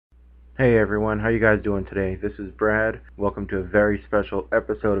Hey everyone, how you guys doing today? This is Brad. Welcome to a very special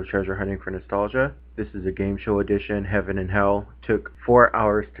episode of Treasure Hunting for Nostalgia. This is a game show edition, Heaven and Hell. Took 4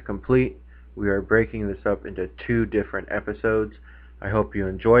 hours to complete. We are breaking this up into 2 different episodes. I hope you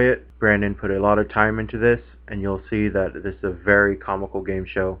enjoy it. Brandon put a lot of time into this, and you'll see that this is a very comical game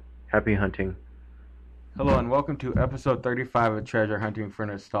show. Happy hunting. Hello and welcome to episode 35 of Treasure Hunting for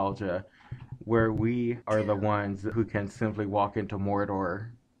Nostalgia, where we are the ones who can simply walk into Mordor.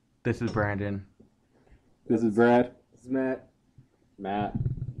 This is Brandon. This is Brad. This is Matt. Matt.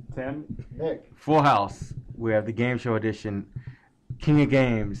 Tim. Nick. Full house. We have the game show edition, King of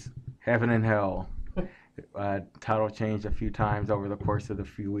Games, Heaven and Hell. Title changed a few times over the course of the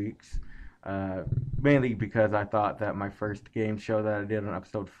few weeks, mainly because I thought that my first game show that I did on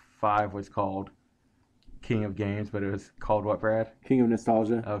episode 5 was called King of Games, but it was called what, Brad? King of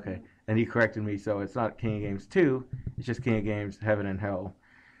Nostalgia. Okay, and he corrected me, so it's not King of Games 2, it's just King of Games, Heaven and Hell.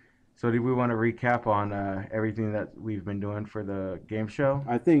 So do we want to recap on everything that we've been doing for the game show?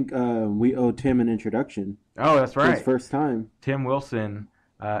 I think we owe Tim an introduction. Oh, that's right. His first time. Tim Wilson,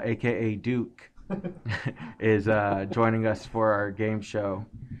 a.k.a. Duke, is joining us for our game show.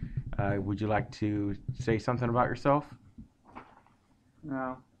 Would you like to say something about yourself?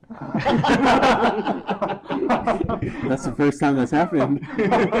 No. That's the first time that's happened.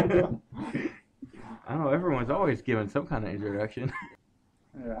 I don't know. Everyone's always given some kind of introduction.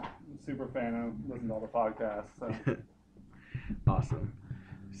 Yeah, I'm a super fan. I listen to all the podcasts. So. Awesome.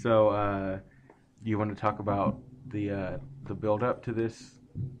 So, you want to talk about the build up to this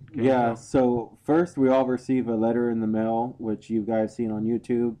game Yeah, show? so first we all receive a letter in the mail, which you guys seen on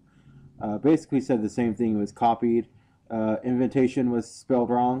YouTube. Basically said the same thing. It was copied. Invitation was spelled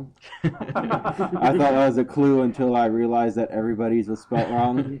wrong. I thought that was a clue until I realized that everybody's was spelled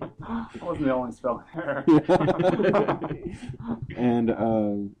wrong. I wasn't the only spelling error. And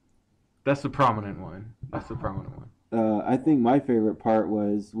That's the prominent one. I think my favorite part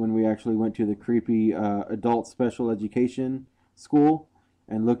was when we actually went to the creepy adult special education school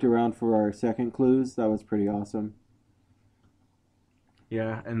and looked around for our second clues. That was pretty awesome.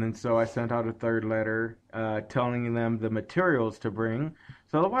 Yeah, and then so I sent out a third letter telling them the materials to bring.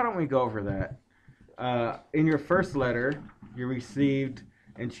 So why don't we go over that? In your first letter, you received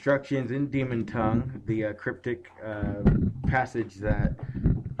instructions in Demon Tongue, the cryptic passage that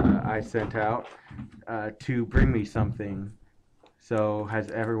I sent out, to bring me something. So has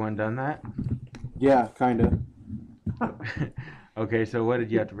everyone done that? Yeah, kind of. Okay, so what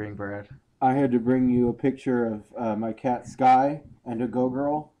did you have to bring, Brad? I had to bring you a picture of my cat Sky and a Go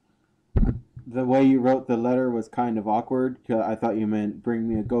Girl. The way you wrote the letter was kind of awkward. I thought you meant bring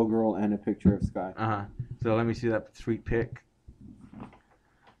me a Go Girl and a picture of Sky. Uh-huh. So let me see that sweet pic.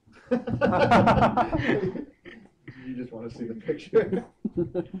 You just want to see the picture.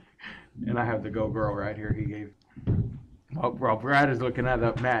 And I have the Go Girl right here he gave. While Brad is looking at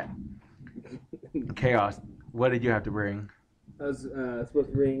that, Matt, KHAOS, what did you have to bring? I was supposed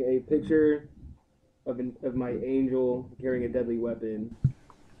to bring a picture of my angel carrying a deadly weapon,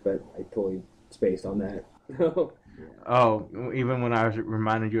 but I totally spaced on that. Oh, even when I was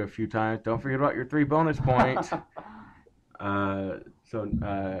reminding you a few times, don't forget about your 3 bonus points.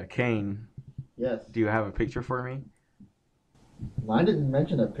 KAIN, Yes. do you have a picture for me? Mine didn't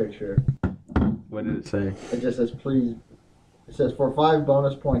mention a picture. What did it say? It just says, please. It says, for 5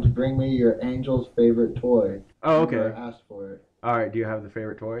 bonus points, bring me your angel's favorite toy. Oh, You okay. asked for it. All right, do you have the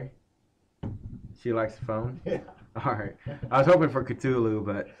favorite toy? She likes the phone? Yeah. All right. I was hoping for Cthulhu,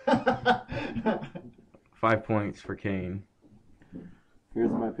 but 5 points for KAIN. Here's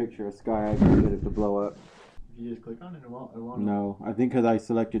my picture of Sky. I can get it to blow up. If you just click on it, it won't. No, I think because I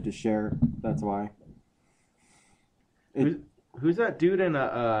selected to share. That's why. Who's that dude in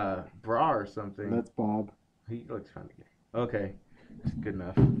a bra or something? That's Bob. He looks kind of gay. Okay, that's good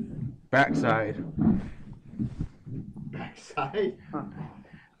enough. Backside. Backside?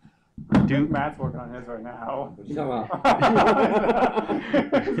 Duke. Matt's working on his right now.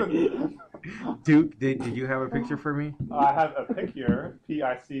 Duke, did you have a picture for me? I have a picture,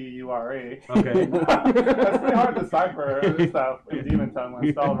 Picure. Okay. That's pretty hard to decipher stuff in Demon Tongue when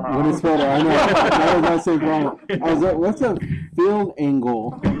it's spelled wrong. When it's spelled I know. That was my same problem. I was like, what's a field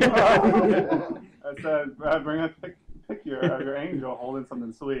angle? I said, bring a picture of your angel holding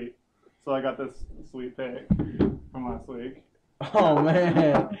something sweet. So I got this sweet pic from last week. Oh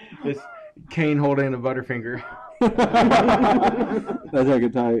man, it's KAIN holding a Butterfinger. That's like a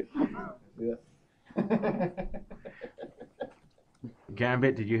tight. Yeah.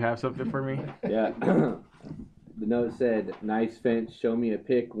 Gambit, did you have something for me? Yeah. The note said, "Nice fence. Show me a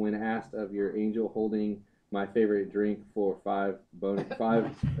pic when asked of your angel holding my favorite drink for 5 bonus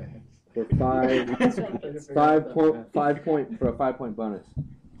for 5 point bonus.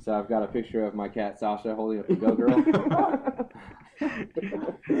 So I've got a picture of my cat Sasha holding up the Go Girl.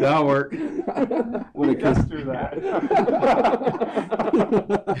 That'll work. What a kiss. Just do that.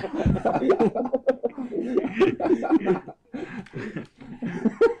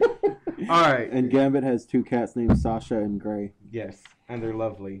 All right. And Gambit has 2 cats named Sasha and Gray. Yes, and they're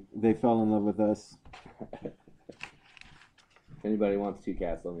lovely. They fell in love with us. If anybody wants 2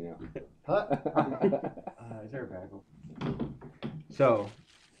 cats, let me know. Is there a bag? So,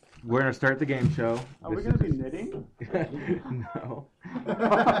 we're gonna start the game show. Are we going to be knitting? No.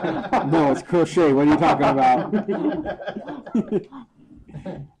 No, it's crochet. What are you talking about?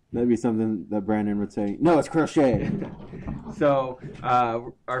 That'd be something that Brandon would say. No, it's crochet. So,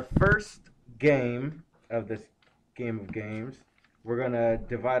 our first game of this game of games, we're gonna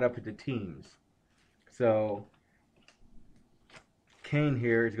divide up into teams. So, KAIN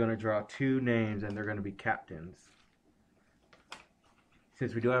here is gonna draw 2 names, and they're gonna be captains.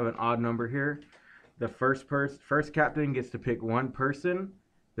 Since we do have an odd number here, the first captain gets to pick 1 person,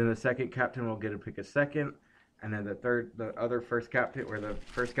 then the second captain will get to pick a second, and then the first captain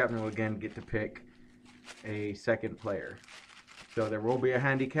will again get to pick a second player. So there will be a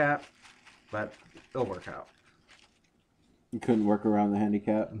handicap, but it'll work out. You couldn't work around the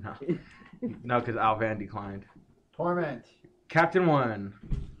handicap? No, because Alvan declined. Torment. Captain 1.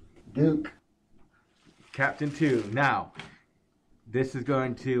 Duke. Captain 2. Now, this is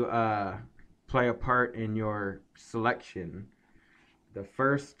going to play a part in your selection. The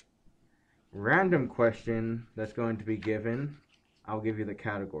first random question that's going to be given, I'll give you the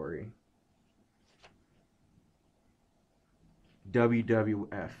category.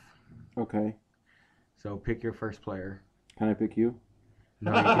 WWF. Okay. So pick your first player. Can I pick you?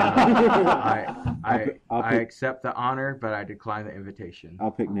 No, you cannot. I I'll pick, accept the honor, but I decline the invitation.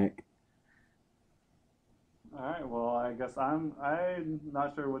 I'll pick Nick. All right. Well, I guess I'm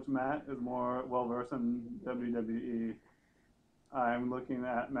not sure which Matt is more well versed in WWE. I'm looking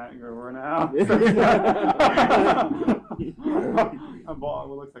at Matt Gerber now. I'm bald.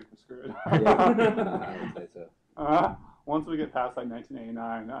 It looks like we're screwed. Yeah, I would say so. Once we get past like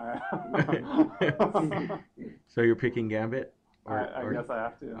 1989, So you're picking Gambit? I guess I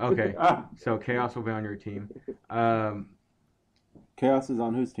have to. Okay. So KHAOS will be on your team. KHAOS is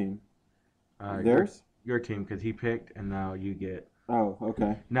on whose team? Theirs? Your team, because he picked, and now you get. Oh,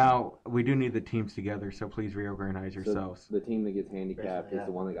 okay. Now, we do need the teams together, so please reorganize yourselves. So the team that gets handicapped is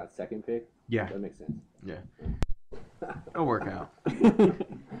the one that got second pick? Yeah. That makes sense. Yeah. It'll work out.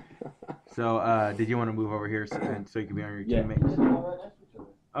 So, did you want to move over here so you can be on your teammates? We're right next to each other.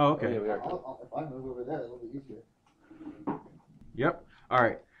 Oh, okay. Yeah, we are. If I move over there, it'll be easier. Yep. All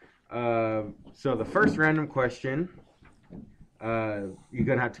right. So the first random question, you're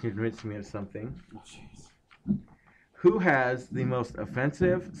going to have to convince me of something. Oh, jeez. Who has the most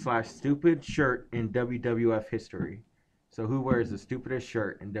offensive/stupid shirt in WWF history? So who wears the stupidest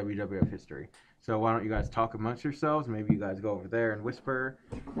shirt in WWF history? So why don't you guys talk amongst yourselves? Maybe you guys go over there and whisper,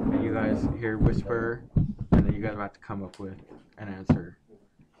 and you guys hear whisper, and then you guys have to come up with an answer.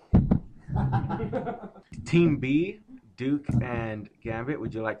 Team B, Duke and Gambit,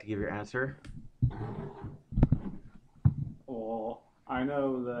 would you like to give your answer? Well, I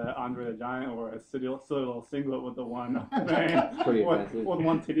know that Andre the Giant wore a silly little singlet with the one thing, Pretty with offensive.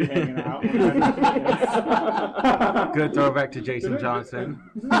 one titty hanging out. Good throwback to Jason Johnson.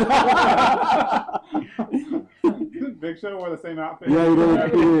 Big Show wore the same outfit. Yeah, he did.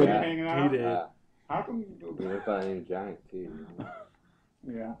 Titty He did. hanging out. He did. How come? We went by the name Giant, too.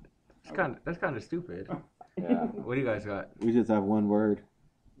 Yeah. That's kind of stupid. Yeah. What do you guys got? We just have one word.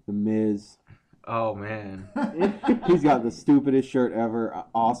 The Miz. Oh, man. He's got the stupidest shirt ever.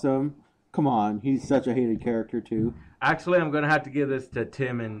 Awesome. Come on. He's such a hated character, too. Actually, I'm going to have to give this to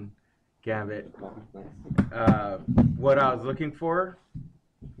Tim and Gambit. Oh, nice. What I was looking for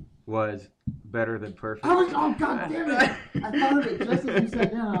was better than perfect. Oh, God damn it! I thought of it just as you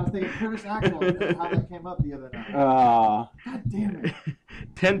sat down. I was thinking Curtis Axel and how that came up the other night. God damn it.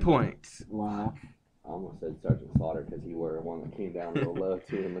 10 points. Wow. I almost said Sergeant Slaughter because he wore one that came down real low,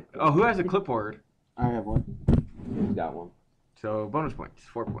 too. And Oh, who has a clipboard? I have one. He's got one. So bonus points,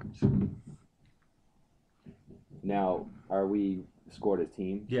 4 points. Now, are we scored as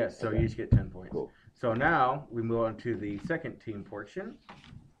teams? Yes, so Okay. you each get 10 points. Cool. So now we move on to the second team portion.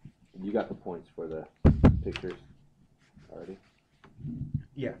 You got the points for the pictures already?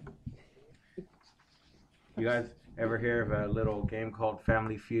 Yeah. You guys ever hear of a little game called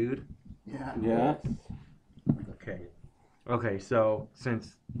Family Feud? Yeah. Yeah. Okay, so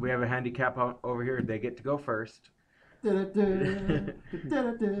since we have a handicap over here, they get to go first. I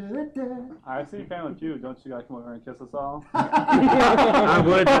see you fan with you. Don't you gotta come over and kiss us all? I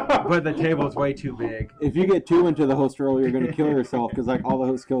would, but the table's way too big. If you get too into the host role, you're going to kill yourself because like all the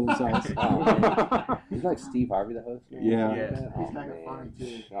hosts kill themselves. Oh, man. He's like Steve Harvey, the host. Man. Yeah. Yeah. Oh, He's kind of man. funny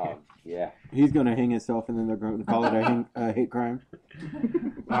too. Oh, yeah. He's going to hang himself, and then they're going to call it a hate crime.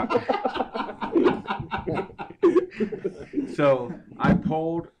 So I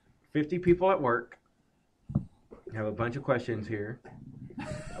polled 50 people at work. I have a bunch of questions here.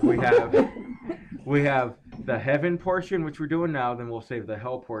 We have the heaven portion, which we're doing now. Then we'll save the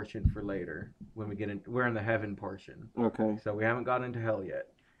hell portion for later when we get in. We're in the heaven portion, Okay. so we haven't got into hell yet.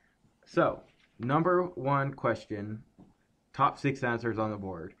 So number one question, top 6 answers on the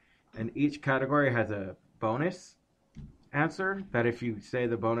board, and each category has a bonus answer. That if you say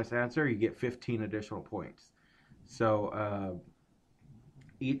the bonus answer, you get 15 additional points. So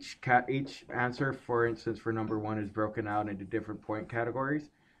each answer, for instance, for number 1 is broken out into different point categories.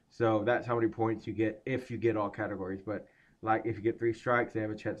 So that's how many points you get if you get all categories. But like if you get 3 strikes, they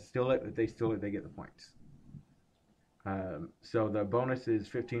have a chance to steal it. If they steal it, they get the points. So the bonus is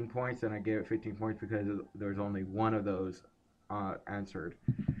 15 points, and I gave it 15 points because there's only one of those answered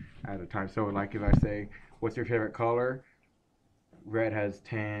at a time. So like if I say, what's your favorite color? Red has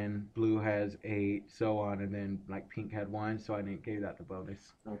 10, blue has 8, so on, and then like pink had 1, so I didn't give that the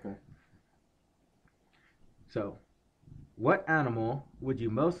bonus. Okay. So, what animal would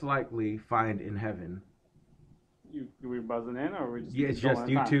you most likely find in heaven? You we buzzing in, or are we just? Yeah, it's going just at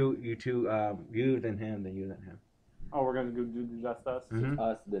you time? two, you then him, then you then him. Oh, we're gonna do just us. Mhm.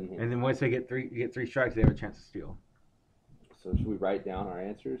 Us, then him. And then once they get 3 strikes, they have a chance to steal. So should we write down our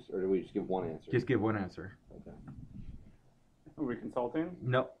answers, or do we just give one answer? Just give one answer. Okay. Are we consulting?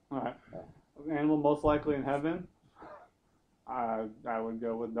 Nope. All right. Animal most likely in heaven. I would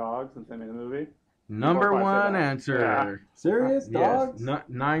go with dogs since they made a movie. Number Before I say 1 that. answer. Yeah. Serious? Dogs? Yes,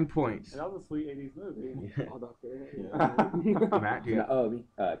 9 points. That was a sweet '80s movie. All dog there. Yeah. Matt, do you- Oh, me.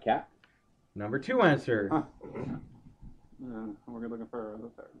 Cat. Number 2 answer. We're looking for the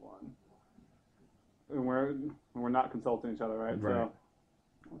third one. And we're not consulting each other, right? Right.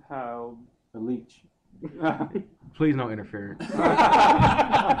 So how? A leech. Please no interference.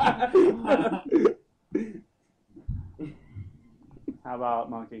 How about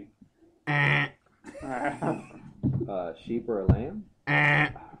monkey? Eh, Alright. Sheep or a lamb? eh.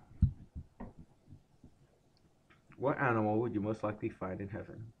 What animal would you most likely find in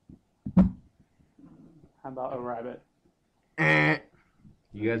heaven? How about a rabbit? Eh.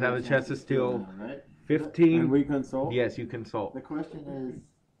 You guys have a chance to steal Right? 15. And we consult? Yes, you consult. The question is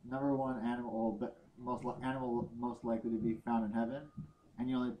number 1 animal, but animal most likely to be found in heaven, and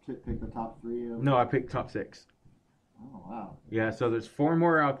you only pick the top 3 of. No, I picked top 6. Oh wow! Yeah, so there's 4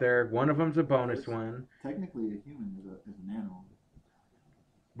 more out there. One of them's a bonus one. Technically, a human is an animal.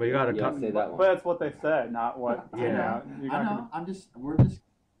 But you got a Yeah, top. say that one. But that's what they said, not what. Yeah. I know. We're just.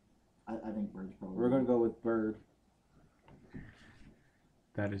 I think bird's probably. We're going to go with bird.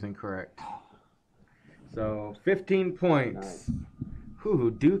 That is incorrect. So 15 points. Nice. Whew,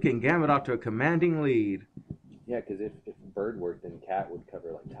 Duke and Gambit off to a commanding lead. Yeah, because if bird worked, then cat would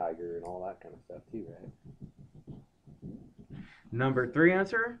cover like tiger and all that kind of stuff too, right? Number 3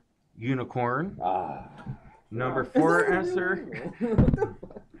 answer, unicorn. Ah. Number 4 answer,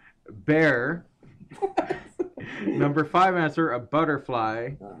 bear. Number 5 answer, a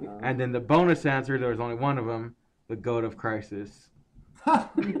butterfly. Uh-huh. And then the bonus answer, there was only one of them, the goat of crisis. You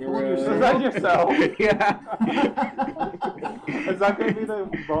pulled Is yourself. that yourself? Yeah. Is that going to be the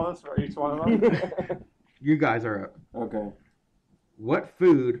bonus for each one of them? You guys are up. Okay. What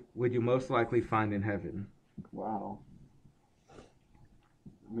food would you most likely find in heaven? Wow.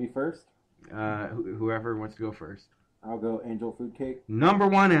 Me first? Whoever wants to go first. I'll go angel food cake. Number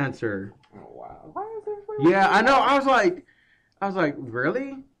 1 answer. Oh wow. Why is everybody? Yeah, I know. I was like,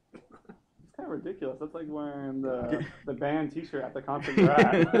 really? It's kind of ridiculous. That's like wearing the band T-shirt at the concert you're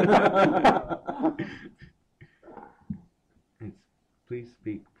at. Please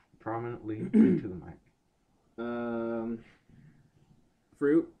speak prominently into the mic.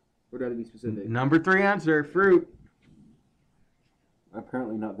 Fruit. Would rather be specific. Number 3 answer, fruit.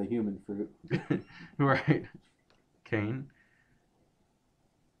 Apparently not the human fruit. Right. Kane.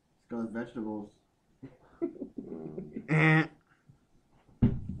 Let's go with vegetables. Eh.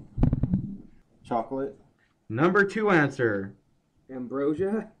 Chocolate. Number 2 answer.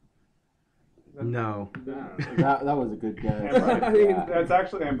 Ambrosia. No. That was a good guess. I mean, That's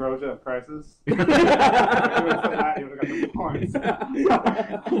actually ambrosia of crisis. If you would've said that, you would've got the points.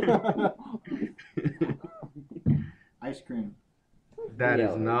 Ice cream. That is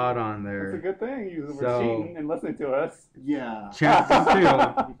Reality. not on That's a there. good thing. You were So- cheating and listening to us. Yeah. Chances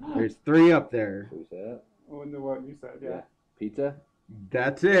 2. There's 3 up there. Who said? I wonder what you said. Yeah. Pizza?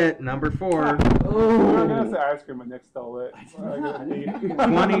 That's it. Number 4. I'm gonna say ice cream, but Nick stole it. I did not.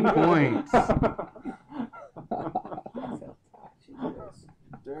 20 points.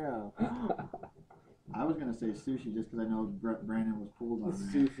 Damn. I was gonna say sushi just because I know Brandon was pulled on that.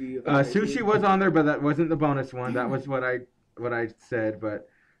 Sushi. Sushi was on there, but that wasn't the bonus one. That was what I said. But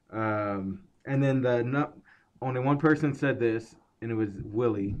and then only one person said this, and it was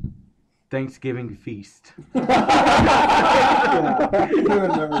Willie. Thanksgiving feast. Yeah. You would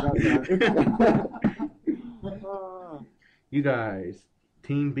have never got that. You guys,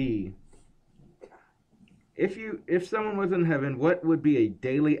 Team B. If someone was in heaven, what would be a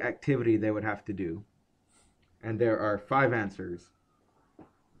daily activity they would have to do? And there are 5 answers.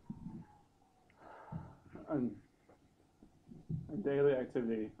 A daily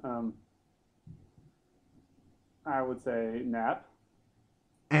activity. I would say nap.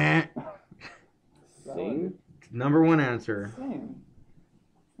 Sing? Number 1 answer. Sing.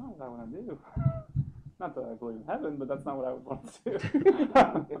 That's not what I want to do. Not that I believe in heaven, but that's not what I would want to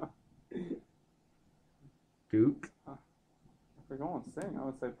do. Duke. If we're going to sing, I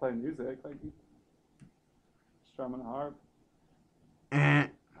would say play music, like strumming a harp.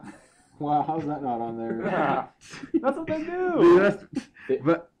 Wow, how's that not on there? That's what they Dude, do. that's,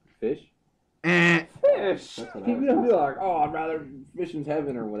 but Fish? Fish. That's what I Keep was- it up, be like, oh, I'd rather fish in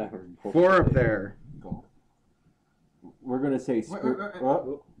heaven or whatever. 4 up there. We're gonna say. Wait, What?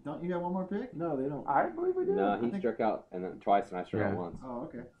 Don't you got one more pick? No, they don't. I believe we do. No, I he think- struck out and then twice, and I struck out Yeah. once. Oh,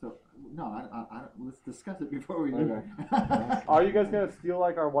 okay. So no, I let's discuss it before we do. Okay. Are you guys gonna steal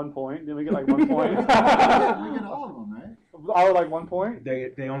like our 1 point? Did we get like 1 point? We get all of them, right? Our like 1 point?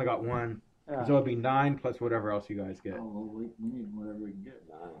 They only got 1. Yeah. So it'd be 9 plus whatever else you guys get. Oh, well, we need whatever we can get.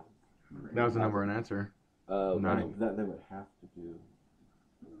 That was the number 1 answer. Nine. That they would have to do.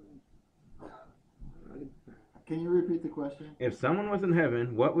 Can you repeat the question? If someone was in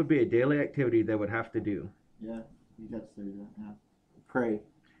heaven, what would be a daily activity they would have to do? Yeah, you got to say that. Yeah. Pray.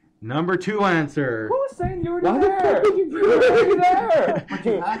 Number 2 answer. Who was saying you were Why the there? fuck did you You were already there. But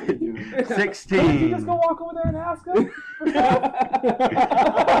you have to do it. Can't you 16. just go walk over there and ask us? Why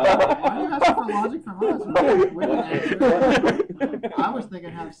are you asking for logic from us? We didn't answer. I was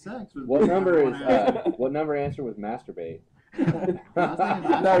thinking have sex with. What number is? I What number answer was masturbate? was thinking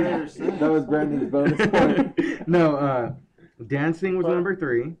masturbate or sex. That was Brandon's bonus point. No, dancing was number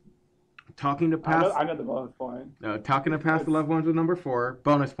 3. Talking to pass I know the bonus point. talking to pass the loved ones was number 4.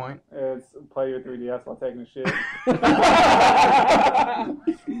 Bonus point. It's play your 3DS while taking a shit.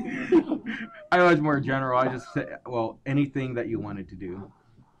 I was more general. I just said, well, anything that you wanted to do.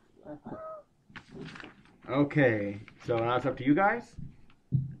 Okay, so now it's up to you guys.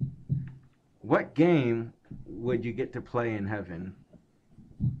 What game would you get to play in heaven?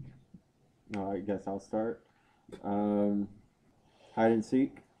 No, I guess I'll start. Hide and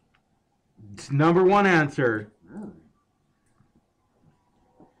seek. It's number 1 answer. Really?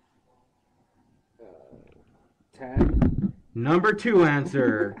 Tag. Number 2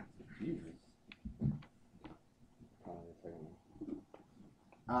 answer.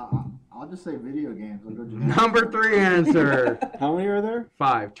 I'll just say video games. I'll go generic. Number 3 answer. How many are there?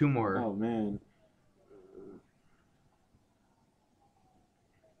 5. 2 more. Oh man.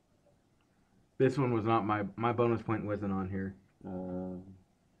 This one was not my bonus point wasn't on here.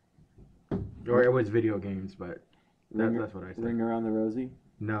 Or it was video games, but that's what I said. Ring around the rosy.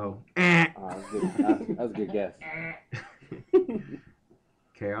 No. That was a good guess.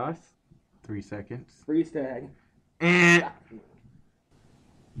 KHAOS. 3 seconds. Freeze tag.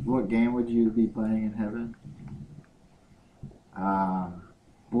 What game would you be playing in heaven?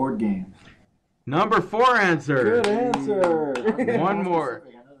 Board games. Number 4 answer. Good answer. One more.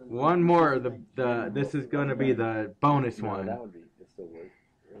 One more. This is going to be the bonus No, one. that would be. It still works.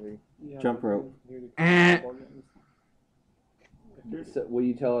 Really? Jump rope. So, will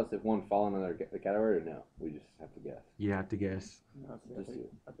you tell us if one fall in another category or no? We just have to guess. You have to guess. I think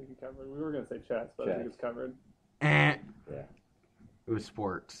you covered. We were gonna say chess, but I think it's covered. Yeah. Yeah. It was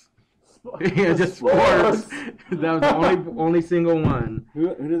sports. Sports. Yeah, just sports. That was the only single one.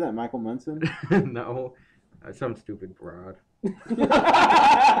 Who did that? Michael Munson? No. Some stupid broad.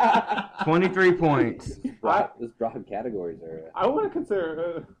 23 points. Those broad categories are. I want to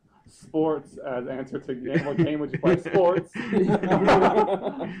consider sports as answer to game. What game would you play? Sports.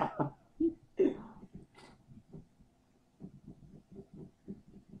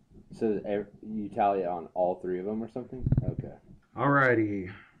 So you tally on all 3 of them or something? Okay.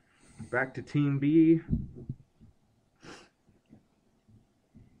 Alrighty. Back to Team B.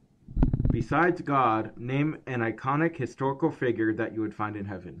 Besides God, name an iconic historical figure that you would find in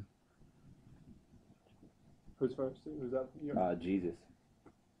heaven. Who's first? Who's up? Jesus.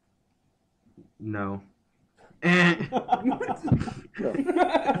 No. Everybody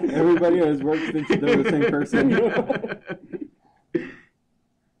at his work thinks they're the same person.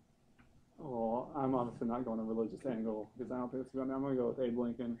 Well, I'm obviously not going a religious angle because I don't think it's going. I'm going to go with Abe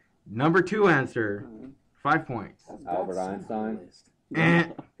Lincoln. Number 2 answer. All right. 5 points. Albert Einstein.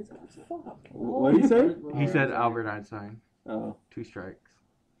 What did he say? He said Albert Einstein. Oh. 2 strikes.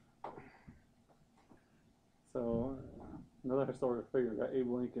 So, another historical figure, got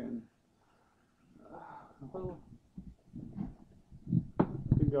Abe Lincoln. Well, I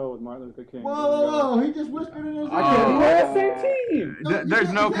could go with Martin Luther King. Whoa! He just whispered in his ear. We're the same team. There's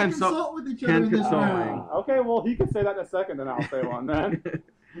you no can't consult with each other in this consoling. round. Okay, well, he could say that in a second, then I'll say one then.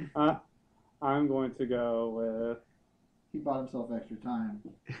 I'm going to go with... He bought himself extra time.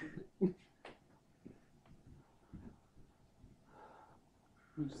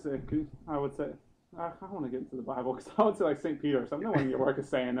 I would say... I want to get into the Bible because I would say like St. Peter or something. No one in your work is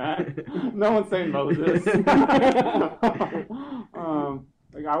saying that. No one's saying Moses. I'm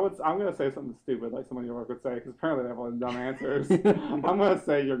gonna say something stupid like somebody at your work would say because apparently they have all these dumb answers. I'm gonna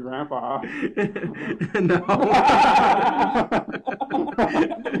say your grandpa. No.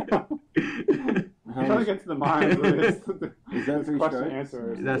 I'm trying to get to the minds of this. Is that 3 question strikes?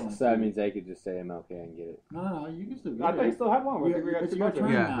 answers. So that means they could just say MLK and get it. No, you can still get I think you it. still have one. I think we got It's two your buzzers.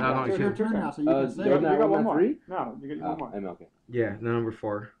 turn Yeah, now. that only It's your two. turn now, so you can say You it. got one more. 3? No, you get one more. MLK. Yeah, the number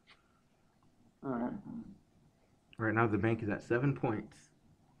 4. All right. Right now the bank is at 7 points.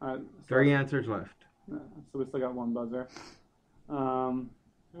 All right. 3 answers left. So we still got one buzzer.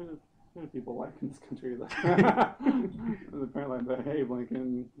 Who do people like in this country? Apparently, the Abe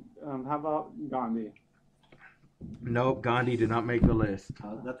Lincoln. How about Gandhi? Nope, Gandhi did not make the list.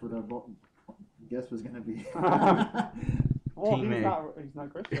 That's what our guess was going to be. Well, Team he's A.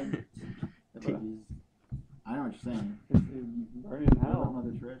 not Christian. I know what you're saying. He's burning in How about hell.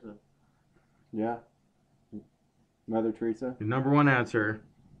 Mother Teresa? Yeah. Mother Teresa. The number 1 answer.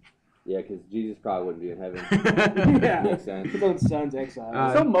 Yeah, because Jesus probably wouldn't be in heaven. Yeah. Makes sense. His own son's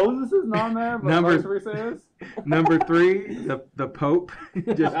exiled. So Moses is not there, but Mother Teresa is? Number 3, the Pope.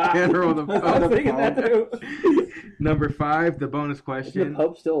 Just general the I was Pope. thinking that too. Number 5, the bonus Is the question.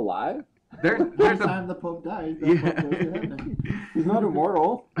 Pope still alive? There's Every a time the Pope dies, the Yeah. Pope goes to heaven. He's not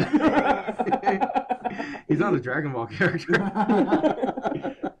immortal. He's not a Dragon Ball character.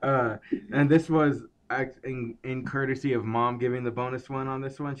 And this was in courtesy of Mom giving the bonus one on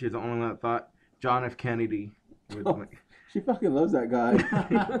this one. She was the only one that thought John F. Kennedy would Oh. She fucking loves that guy.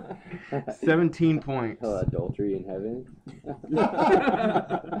 17 points. Hell, adultery in heaven.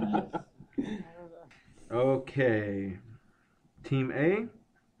 Okay. Team A.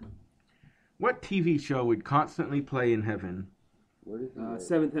 What TV show would constantly play in heaven? Where is he?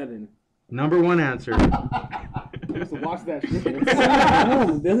 Seventh Heaven. Number 1 answer. I used to watch that shit.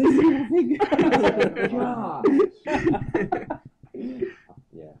 Oh, Billy. God.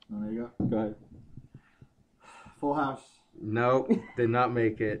 Yeah. Oh, there you go. Go ahead. Full House. Nope, did not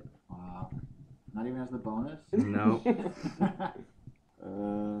make it. Wow. Not even as the bonus? No.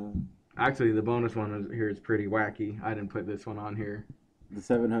 Uh, Actually, the bonus one here is pretty wacky. I didn't put this one on here. the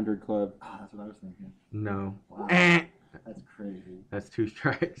 700 Club. Oh, that's what I was thinking. No. Wow. Eh. That's crazy. That's 2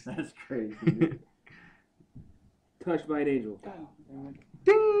 strikes. That's crazy. Touched by an angel.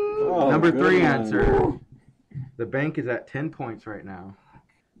 Ding! Oh, Number good 3 one. answer. The bank is at 10 points right now.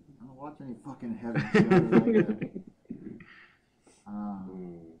 I don't watch any fucking heaven shows like that.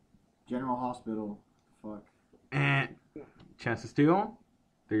 General Hospital. Fuck. Eh. Chance to steal.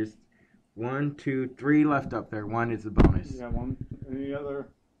 There's 1, 2, 3 left up there. 1 is the bonus. You got one? Any other?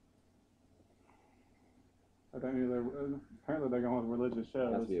 I don't either. Apparently they're going with religious Has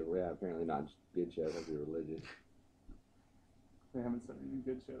shows. to be apparently not just good shows. Has to be religious. They haven't said any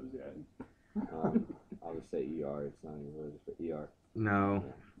good shows yet. I'll just say ER. It's not even religious, but ER. No.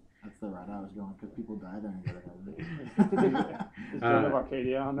 That's the route I was going because people die there and go to heaven. Is Joan of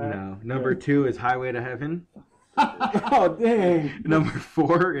Arcadia on there? No. Number 2 is Highway to Heaven. Oh, dang. Number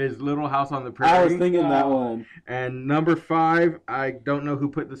 4 is Little House on the Prairie. I was thinking that one. And number 5, I don't know who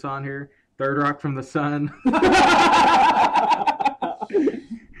put this on here. Third Rock from the Sun.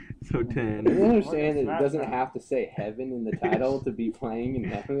 So 10. I don't understand that it doesn't have to say heaven in the title to be playing in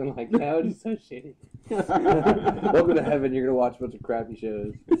heaven. Like, that would be so shitty. Welcome to heaven. You're going to watch a bunch of crappy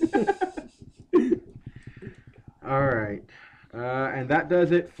shows. All right. And that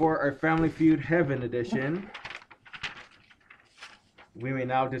does it for our Family Feud Heaven edition. We may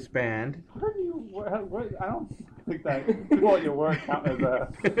now disband. Where do you? What, I don't. think that people at your work count as a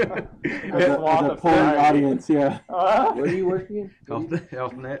as a pulling audience, yeah. Where do you work again?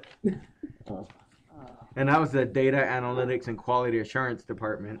 HealthNet. And that was the Data Analytics and Quality Assurance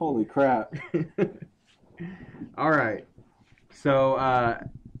Department. Holy crap. All right. So,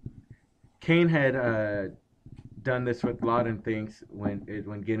 KAIN had done this with a lot of things when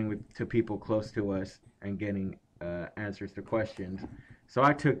getting to people close to us and getting answers to questions. So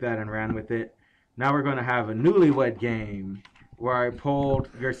I took that and ran with it. Now we're going to have a newlywed game where I polled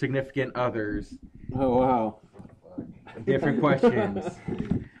your significant others. Oh, wow. Different questions.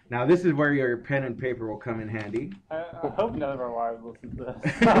 Now this is where your pen and paper will come in handy. I hope none of our wives listen to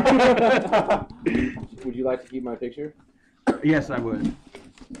this. Would you like to keep my picture? Yes, I would.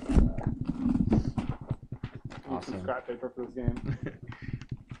 Awesome. Some scrap paper for this game.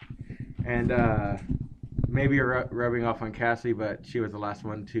 And maybe you're rubbing off on Cassie, but she was the last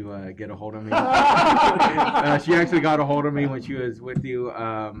one to get a hold of me. She actually got a hold of me when she was with you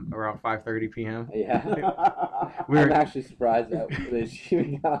around 5:30 p.m. Yeah. I'm actually surprised that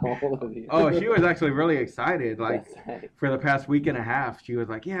she got a hold of you. Oh, she was actually really excited. Like, for the past week and a half, she was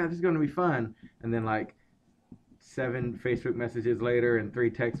like, yeah, this is going to be fun. And then, like, 7 Facebook messages later and 3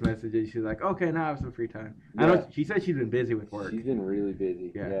 text messages, she's like, okay, now I have some free time. Yeah. I know she said she's been busy with work. She's been really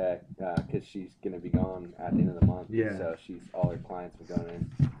busy. Yeah, because she's going to be gone at the end of the month. Yeah. So all her clients are going in.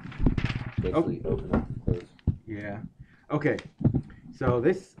 Basically open up and close. Yeah. Okay. So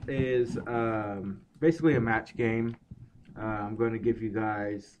this is basically a match game. I'm going to give you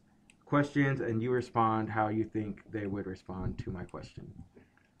guys questions and you respond how you think they would respond to my question.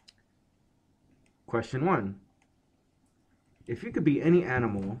 Question 1. If you could be any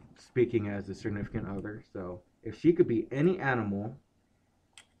animal, speaking as a significant other, so if she could be any animal,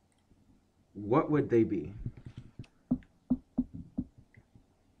 what would they be?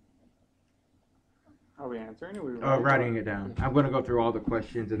 Are we answering? Or are we writing it down. I'm going to go through all the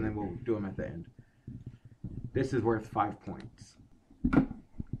questions and then we'll do them at the end. This is worth 5 points.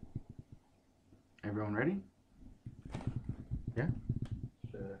 Everyone ready? Yeah?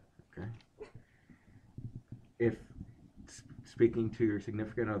 Sure. Okay. Speaking to your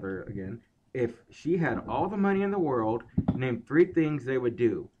significant other again, if she had all the money in the world, name 3 things they would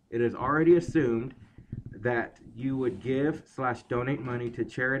do. It is already assumed that you would give/donate money to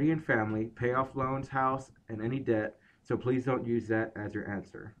charity and family, pay off loans, house, and any debt, so please don't use that as your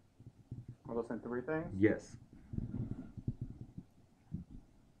answer. Are those 3 things? Yes.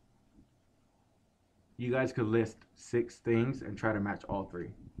 You guys could list 6 things and try to match all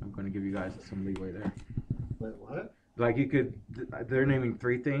 3. I'm going to give you guys some leeway there. Wait, what? Like you could, they're naming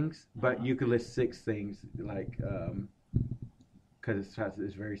 3 things, but you could list 6 things, like, because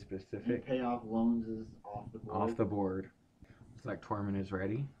it's very specific. And pay off loans is off the board. Off the board. It's like Torment is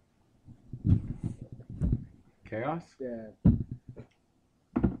ready. KHAOS? Yeah.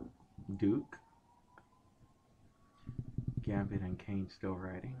 Duke. Gambit and KAIN still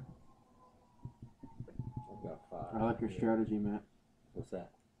writing. I've got 5. I like your strategy, Matt. What's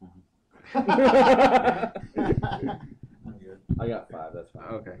that? I'm good. I got 5, that's fine.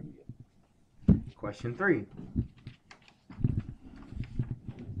 Okay. Question 3.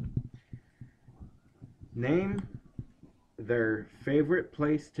 Name their favorite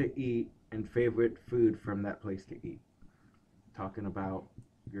place to eat and favorite food from that place to eat. Talking about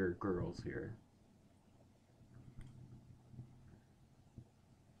your girls here.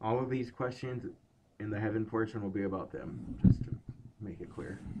 All of these questions in the heaven portion will be about them, just to make it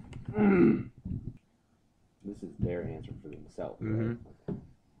clear. This is their answer for themselves, Mm-hmm. right?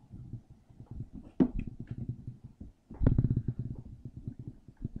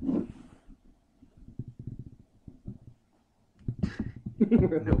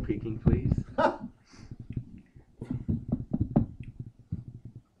 No peeking, please.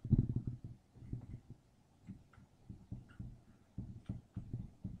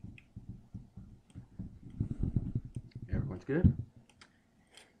 Everyone's good?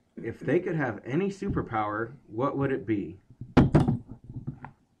 If they could have any superpower, what would it be?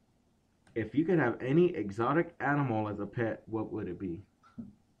 If you could have any exotic animal as a pet, what would it be?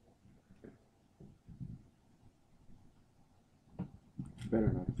 Better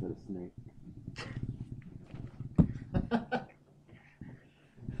not have said a snake.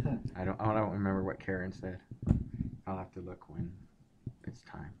 I don't remember what Karen said. I'll have to look when it's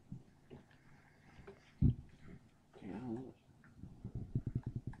time. Yeah, I don't know.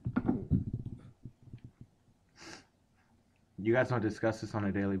 You guys don't discuss this on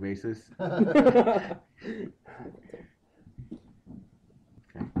a daily basis? Okay.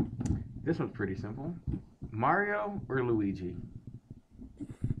 This one's pretty simple. Mario or Luigi?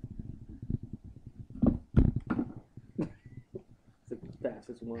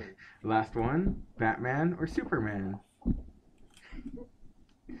 fastest one. Last one, Batman or Superman?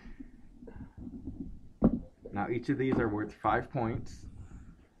 Now each of these are worth 5 points.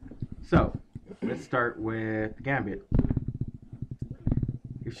 So, let's start with Gambit.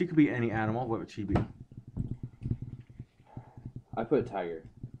 If she could be any animal, what would she be? I put tiger.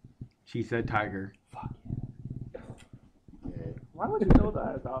 She said tiger. Why would you know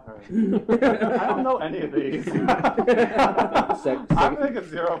that about her? I don't know any of these. I'm thinking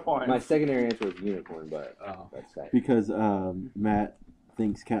 0 points. My secondary answer was unicorn, but that's that. Because Matt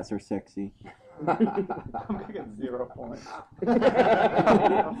thinks cats are sexy. I'm thinking 0 points. But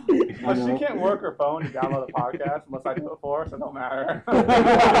she can't work her phone to download the podcast unless I do it for her, so it don't matter.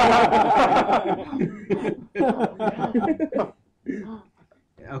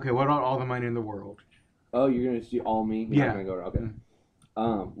 Okay, what about all the money in the world? Oh, you're gonna do all me? You're Yeah. not gonna go. Okay.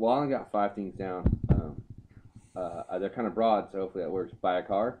 Well, I only got 5 things down. They're kind of broad, so hopefully that works. Buy a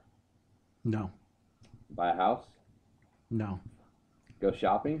car. No. Buy a house. No. Go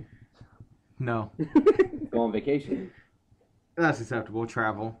shopping. No. Go on vacation. That's acceptable.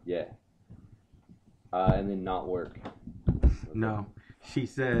 Travel. Yeah. And then not work. No. She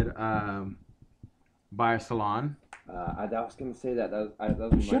said buy a salon. I was gonna say that. That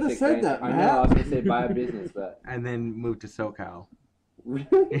was my Should've sixth said answer. that, I know. Matt. I was gonna say buy a business, but And then move to SoCal.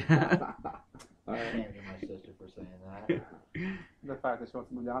 really. All I right. can't get my sister for saying that. The fact that she wants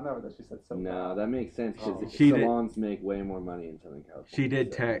to move down there, or that she said so. No, that makes sense because She did- salons make way more money in Southern California. She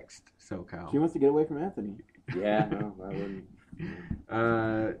did so- text SoCal. She wants to get away from Anthony. Yeah, no, I wouldn't.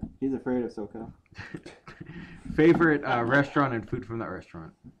 He's afraid of SoCal. Favorite restaurant and food from that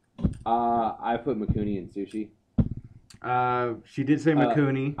restaurant? I put Makuni in sushi. She did say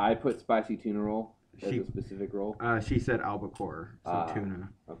Makuni. I put spicy tuna roll as She- a specific roll. She said albacore, so tuna.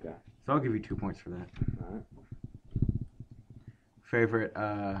 Okay. So I'll give you 2 points for that. All right. Favorite,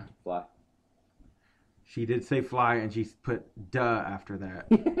 Fly. she did say fly, and she put duh after that.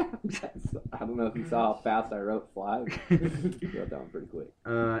 I don't know if you saw how fast I wrote fly. Wrote that one pretty quick.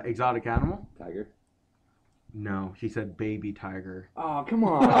 Exotic animal? Tiger. No, she said baby tiger. Oh, come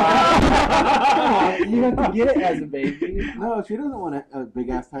on. Come on. You have to get it as a baby. No, she doesn't want a big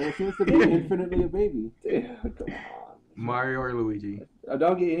ass tiger. She wants to be infinitely a baby. Dude, come on. Mario or Luigi? I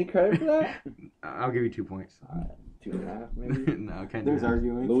don't get any credit for that? I'll give you 2 points. 2.5, maybe? No, can't There's do that.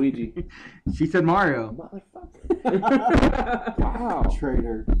 arguing. Luigi. She said Mario. Motherfucker. Wow.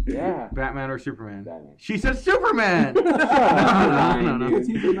 Traitor. Yeah. Batman or Superman? Batman. She said Superman! Shut up. No, no, no. Because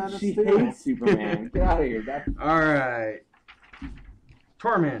he's a man of She steel. hates Superman. Get out of here. That's Alright.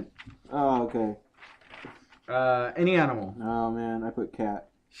 Torment. Oh, okay. Any animal. Oh, man. I put cat.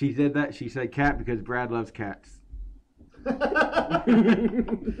 She did that. She said cat because Brad loves cats. Right,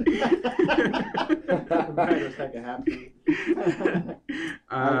 a second happy.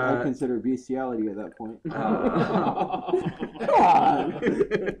 I consider bestiality at that point.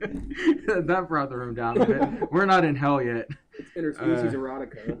 That brought the room down a bit. We're not in hell yet. It's interspecies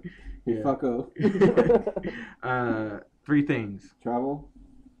erotica. Hey, Yeah. fucko. 3 things. Travel.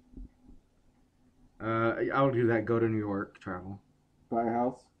 I'll do that. Go to New York. Travel. Buy a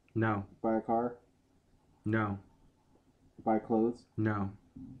house. No. Buy a car. No. Buy clothes. No.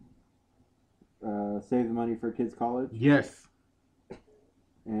 Save the money for kids' college. Yes.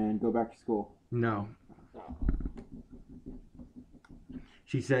 And go back to school. No.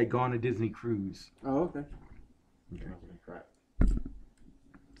 She said go on a Disney cruise. Oh, okay. Correct. It's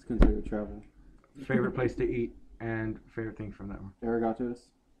considered travel. Favorite place to eat and favorite thing from that one. Arigatos.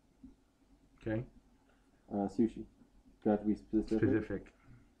 Okay. Sushi. Do I have to be specific? Specific.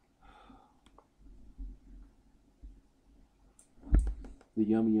 The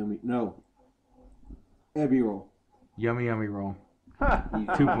yummy. No. Ebi roll. Yummy yummy roll. 2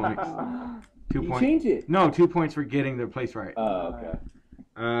 You points. 2 You points. change it. No, 2 points for getting the place right. Oh, okay.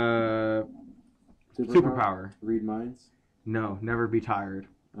 Superpower. Read minds. No, never be tired.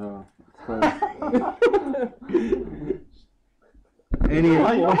 Oh, it's close. Any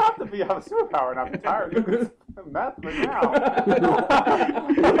Well, you don't have to have a superpower and I'm tired. You can math right now.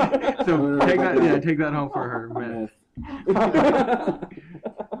 So take that home for her. Myth. Myth.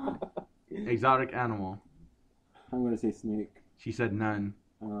 Exotic animal. I'm gonna say snake. She said none.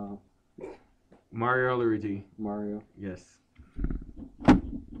 Uh, Mario or Luigi? Mario. Yes.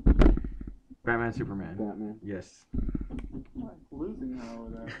 Batman, Superman? Batman. Yes. I'm like losing now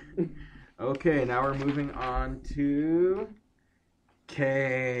over there. Okay, now we're moving on to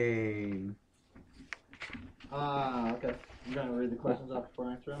KAIN. Okay. You're gonna read the questions off before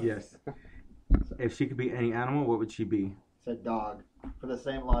I answer them? Yes. If she could be any animal, what would she be? Said dog. For the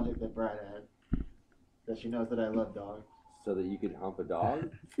same logic that Brad had. That she knows that I love dogs. so that you could hump a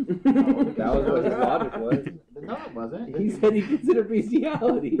dog? That was what his logic was. No, it wasn't. He said he considered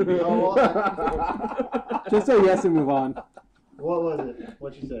bestiality. Oh, Just say yes and move on. what was it?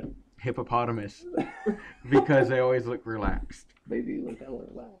 What'd you say? Hippopotamus. Because they always look relaxed. Baby, look hella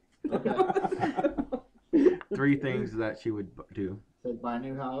relaxed. Okay. 3 things that she would do. Said buy a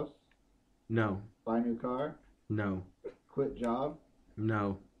new house, No. buy a new car, No. quit job,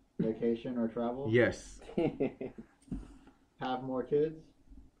 No. vacation or travel, Yes. have more kids.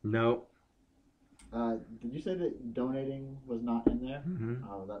 No. Did you say that donating was not in there? Hmm.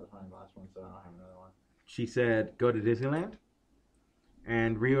 Oh, that was my last one, so I don't have another one. She said go to Disneyland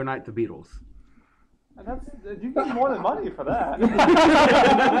and reunite the Beatles. And that's you got more than money for that.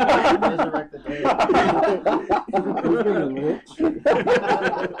 Resurrect the dead.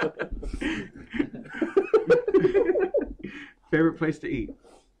 Favorite place to eat?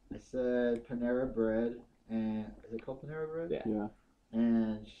 I said Panera Bread, and is it called Panera Bread? Yeah. Yeah.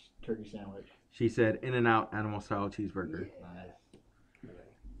 And turkey sandwich. She said In-N-Out animal style cheeseburger.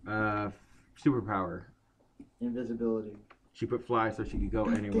 Nice. Superpower. Invisibility. She put fly so she could go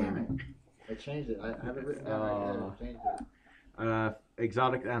anywhere. Damn it. I changed it. I have it written down right here. I changed it.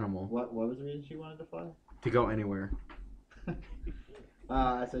 Exotic animal What was the reason she wanted to fly? to go anywhere.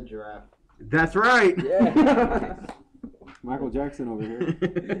 I said giraffe. That's right. Yeah. Michael Jackson over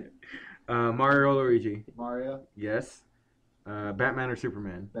here. Mario or Luigi? Mario. Yes. Batman or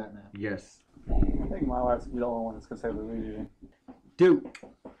Superman? Batman. Yes. I think my wife's the only one that's gonna say Luigi. Duke.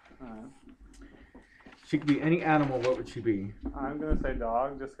 Alright. She could be any animal. What would she be? I'm gonna say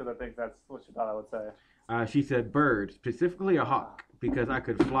dog just because I think that's what she thought I would say. She said bird, specifically a hawk, because I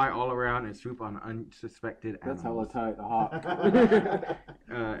could fly all around and swoop on unsuspected That's hella animals. tight. A hawk.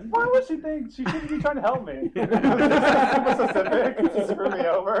 Why would she think she shouldn't be trying to help me? Super specific to screw me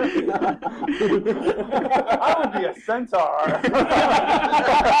over. I would be a centaur.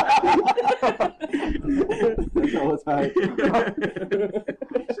 That's hella tight.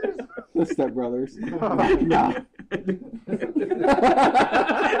 The Step Brothers. Nah.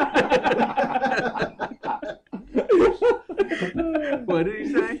 What did he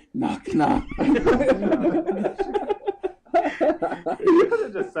say? Knock, knock. You could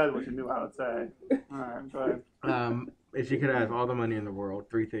have just said what you knew I would say. Alright, go ahead. If she could have all the money in the world,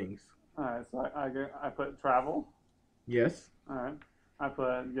 3 things. Alright, so I put travel. Yes. Alright. I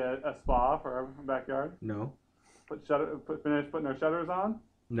put get a spa for our backyard. No. Finish putting our shutters on.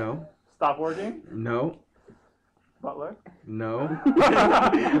 No. Stop working. No. Butler. No.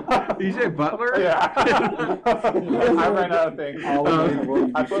 You say butler? Yeah. I ran out of things. All of them will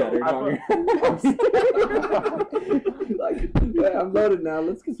be shutters on your like, yeah, I'm loaded now.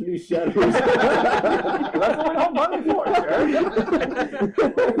 Let's get some new shutters. That's what we don't money for, Jared.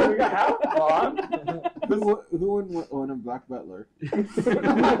 We got half on. Who wouldn't own a black butler?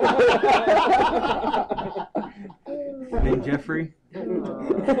 Named Jeffrey.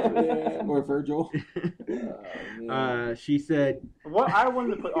 Or Virgil? She said. What I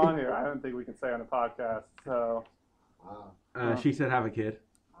wanted to put on here, I don't think we can say on a podcast. So. Wow. She said have a kid.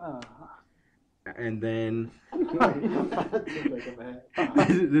 And then.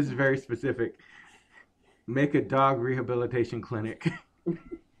 This is very specific. Make a dog rehabilitation clinic.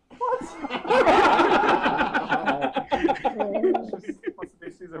 What's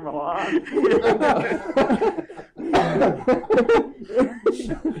the Caesar Milan?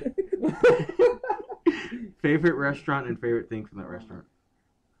 Favorite restaurant and favorite thing from that restaurant.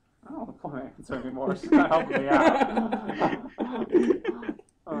 Oh, come on, concern me more. She's not helping me out.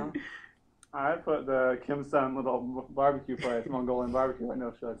 I put the Kim Sun little barbecue place, Mongolian barbecue. I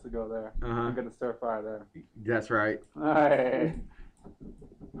know she likes to go there. I'm gonna stir fry there. That's right. Hey.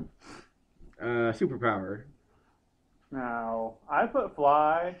 Superpower. Now, I put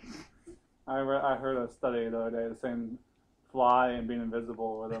fly. I heard a study the other day, the same fly and being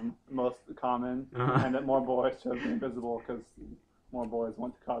invisible were the most common, and that more boys chose being invisible because more boys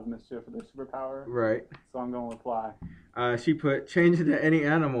want to cause mischief with their superpower. Right. So I'm going with fly. She put change into any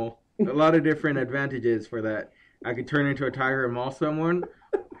animal. A lot of different advantages for that. I could turn into a tiger and maul someone,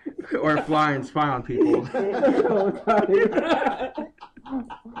 or fly and spy on people.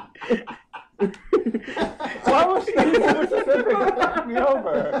 Why was she being so specific to fuck me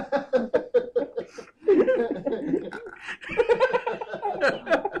over?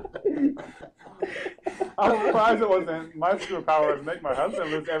 I'm surprised it wasn't my superpower is make my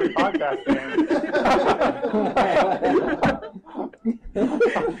husband lose every podcast game.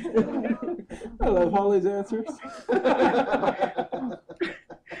 I love Holly's answers.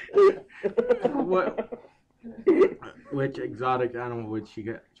 What Which exotic animal would she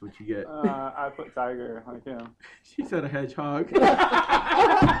get? Would you get? I put tiger, like him. She said a hedgehog.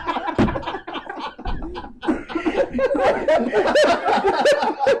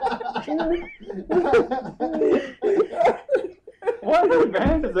 What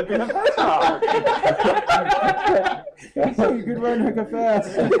advantage of being a hedgehog? You could run like a fast.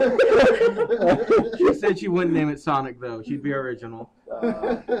 She said she wouldn't name it Sonic though. She'd be original.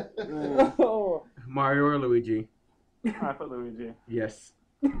 Mario or Luigi? I put Luigi. Yes,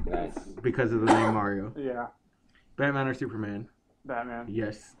 Nice. because of the name Mario. Yeah, Batman or Superman? Batman.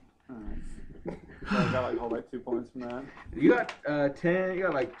 Yes. Alright. So I got like hold like 2 points from that. You got 10. You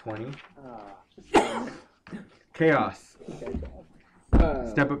got like 20. Just KHAOS.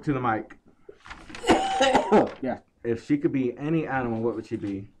 Step up to the mic. Yeah. If she could be any animal, what would she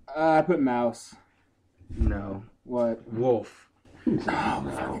be? I put mouse. No. What? Wolf. Oh,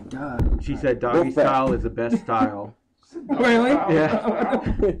 fucking duh. She said doggy Wolf back. style is the best style. Really? Yeah.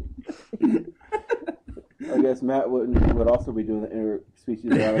 I guess Matt would also be doing the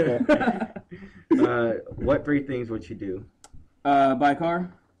interspecies battle. What 3 things would she do? Buy a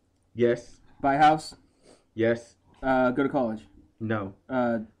car. Yes. Buy a house. Yes. Go to college. No.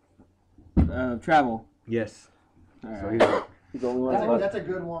 Travel. Yes. All So right. he's the only one. That's a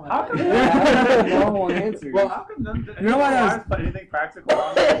good woman. How come Normal answer. Well, how come none You know what I was- put anything practical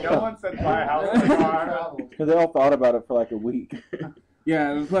on there? No one said buy a house and a car. Because they all thought about it for like a week.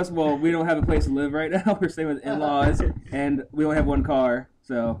 Yeah, and plus, well, we don't have a place to live right now. We're staying with in-laws, and we only have one car,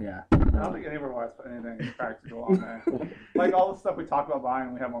 so yeah. I don't think any of our wives put anything practical on there. Like all the stuff we talk about buying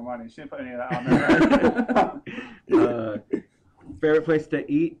when we have more money. She didn't put any of that on there. Favorite place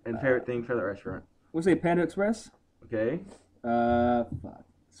to eat and favorite thing for the restaurant. We'll say Panda Express. Okay. Fuck.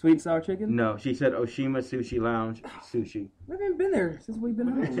 Sweet and sour chicken. No, she said Oshima Sushi Lounge sushi. We haven't been there since we've been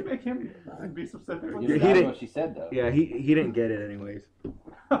Did you home. make him be specific? You Yeah, know, he that's didn't- what she said though. Yeah, he didn't get it anyways.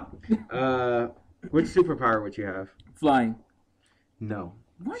 Which superpower would you have? Flying. No.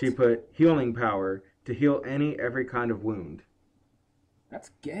 What? She put healing power to heal every kind of wound. That's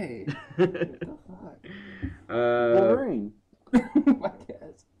gay. Wolverine. I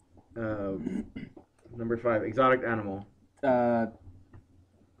guess. Number 5, exotic animal.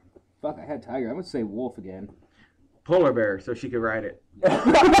 Fuck, I had tiger. I'm gonna say wolf again. Polar bear, so she could ride it.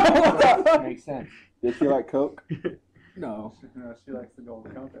 Makes sense. Did she like Coke? No. No, she likes the gold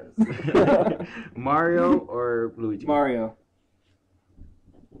compass. Mario or Luigi? Mario.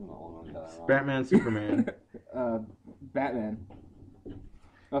 Batman, Superman. Batman.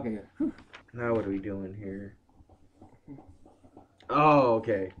 Okay. Now what are we doing here? Oh,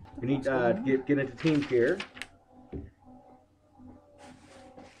 okay. We need to get into teams here.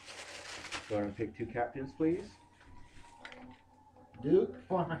 Want to pick 2 captains, please? Duke.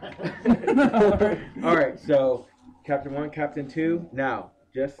 All right, so Captain 1, Captain 2. Now,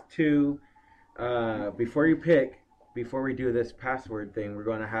 just to before we do this password thing, we're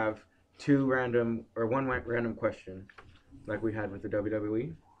going to have 2 random or 1 random question, like we had with the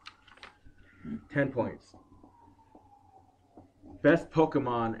WWE. 10 points. Best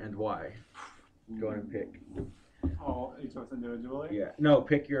Pokemon and why? Go ahead and pick. Oh, each of us individually? Yeah. No,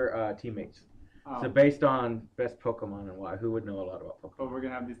 pick your teammates. So based on best Pokemon and why, who would know a lot about Pokemon? But we're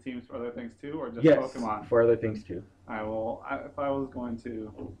going to have these teams for other things too, or just Yes, Pokemon? for other things too. Alright, well, if I was going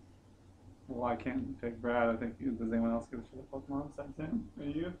to... Well, I can't pick Brad. I think, does anyone else give a shit about Pokemon besides him? Or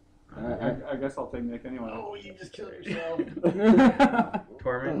you? I guess I'll take Nick anyway. Oh, you just killed yourself.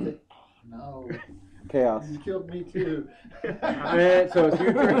 Torment? No. Chaos. You killed me too. So it's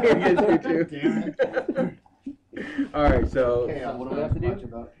your turn against you two. Damn it. Alright, so Chaos, what do we have to do? much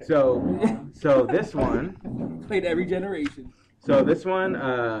about chaos. so this one Played every generation. who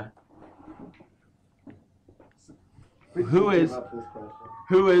is Give up this question.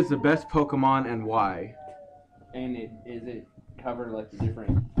 who is the best Pokemon and why? And is it cover like the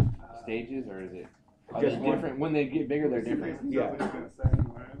different stages, or is it are Just they one. different? When they get bigger, they're different. Yeah.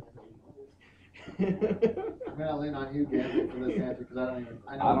 I'm gonna lean on you, Gambit, for this answer because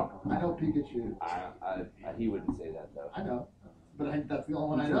I know Pikachu. He wouldn't say that though. I know, but that's the only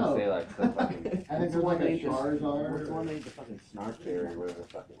one I He's gonna know. say like some fucking. I think there's like a What's the Charizard. one named the fucking Snarkberry or whatever the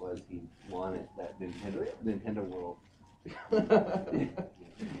fuck it was? He won it that Nintendo World.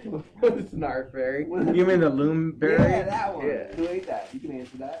 Snarkberry. You mean the Loomberry? Yeah, that one. Yeah. Who ate that? You can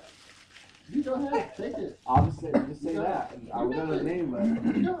answer that. You go ahead, take it. I'll just say No. that. I don't know the name, but.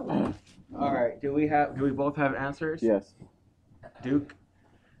 No. Alright, do we both have answers? Yes. Duke?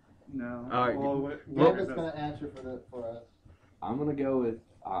 No. Alright. Well, Gambit's gonna answer for us. I'm gonna go with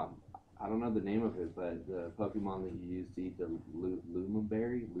I don't know the name of it, but the Pokemon that you use to eat the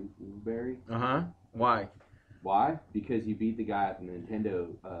Lumaberry. Uh-huh. Why? Why? Because you beat the guy at the Nintendo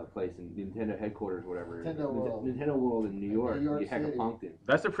place in Nintendo headquarters, whatever. Nintendo World in New York. You heck-a-punked him.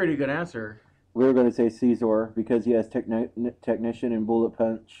 That's a pretty good answer. We were going to say Caesar because he has technician and bullet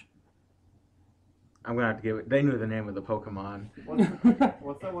punch. I'm gonna have to give it. They knew the name of the Pokemon.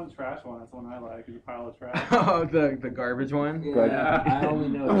 What's that one trash one? That's the one I like. Is a pile of trash. Oh, the garbage one. Yeah, I only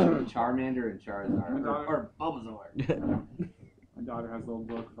know Charmander and Charizard or Bulbasaur. My daughter has a little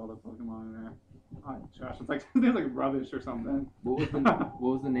book with all the Pokemon in there. Oh, trash. It's like they're like rubbish or something. What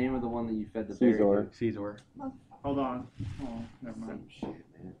was the name of the one that you fed the berry? Caesar. Hold on. Oh, never mind. Some shit,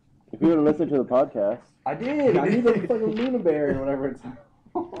 man. If you would have listened to the podcast, I did. I knew the fucking Lunaberry or whatever it's.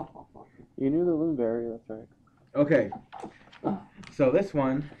 You knew the Loonberry, that's right. Okay. So this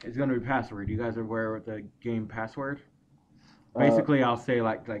one is going to be password. You guys are aware of the game password? Basically, I'll say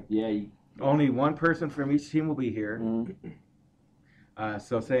like yeah. Only one person from each team will be here. Mm-hmm.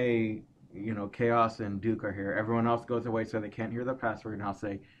 So say, KHAOS and Duke are here. Everyone else goes away so they can't hear the password. And I'll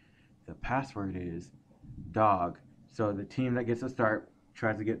say, the password is dog. So the team that gets to start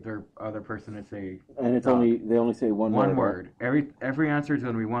tries to get their other person to say. And it's dog. they only say one word. Every answer is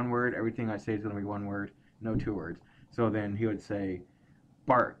going to be one word. Everything I say is going to be one word, no 2 words. So then he would say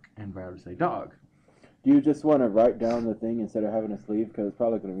bark, and Brad would say dog. Do you just want to write down the thing instead of having a sleeve? Because it's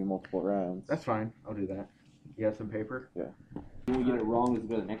probably going to be multiple rounds. That's fine. I'll do that. You have some paper? Yeah. When we get it wrong, does it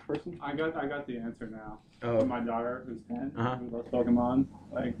go to the next person? I got the answer now. Oh. My daughter, who's 10, who loves Pokemon,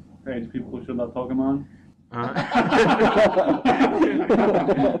 like age people who should love Pokemon.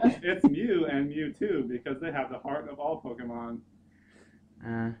 It's Mew and Mewtwo because they have the heart of all Pokemon.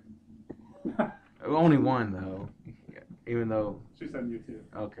 Only one though, even though. She said Mewtwo.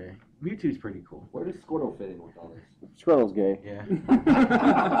 Okay, Mewtwo's pretty cool. Where does Squirtle fit in with all this? Squirtle's gay. Yeah.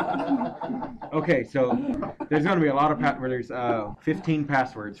 Okay, so there's going to be a lot of where there's 15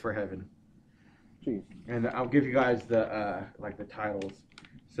 passwords for heaven. Jeez. And I'll give you guys the the titles.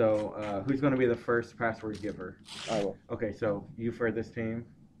 So who's going to be the first password giver? I will. Okay, so you for this team.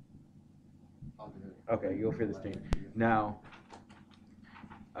 I'll do it. Okay, you'll for this team. Now,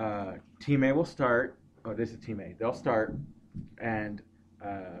 Team A will start. Oh, this is Team A. They'll start, and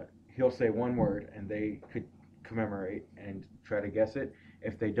he'll say one word, and they could commemorate and try to guess it.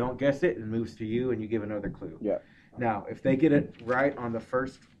 If they don't guess it, it moves to you, and you give another clue. Yeah. Now, if they get it right on the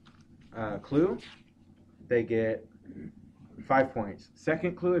first clue, they get 5 points.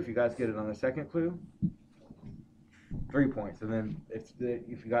 Second clue, if you guys get it on the second clue, 3 points. And then if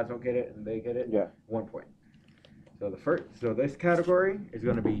you guys don't get it and they get it, 1 point. So this category is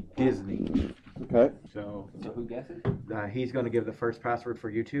going to be Disney. Okay. So who guesses? He's going to give the first password for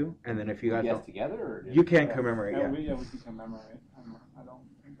you two, and then if you guys guess together, or you can commemorate. Yeah, we can commemorate. I don't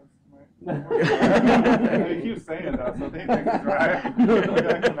think that's right. He keeps saying that, so they think it's right. We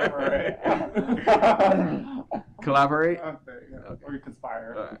gotta commemorate. Collaborate. Okay, yeah. Okay. Or you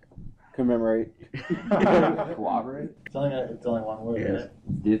conspire. Commemorate. Collaborate. It's only one word, Yes. right? It's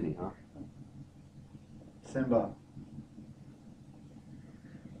Disney, huh? Simba.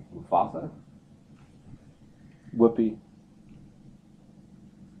 Mufasa. Whoopi.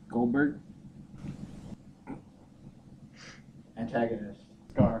 Goldberg. Antagonist.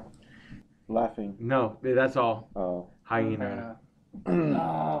 Scar. Laughing. No, that's all. Oh. Hyena. I didn't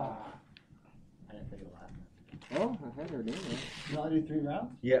think of that. Oh, I had her name. You only do 3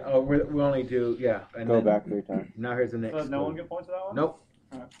 rounds? Yeah. Oh, we only do And Go then, back 3 times. Now here's the next. So no clue. one get points for that one? Nope.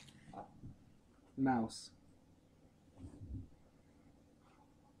 Mouse.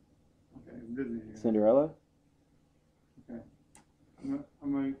 Okay, it's Disney here. Cinderella. Okay.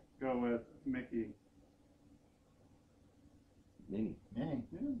 I'm gonna go with Mickey. Minnie. Dang.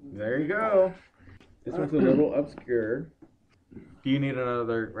 There you go. This one's a little obscure. Do you need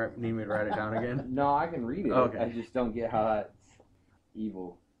need me to write it down again? No, I can read it. Okay. I just don't get how that's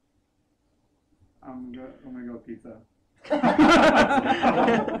evil. I'm gonna go pizza. If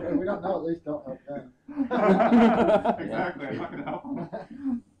we don't know, at least don't help them. Exactly. I'm not gonna help them.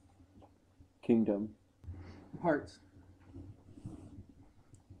 Kingdom. Hearts.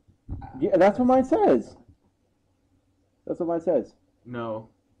 Yeah, that's what mine says. That's what mine says. No.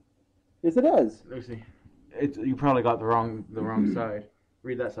 Yes, it does. Let me see. You probably got the wrong side.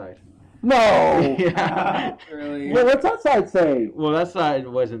 Read that side. No. Yeah. Really? Well, what's that side say? Well, that side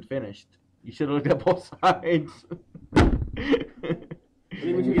wasn't finished. You should have looked at both sides.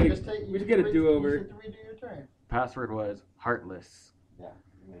 We should get a do-over. You should redo your turn. Password was heartless.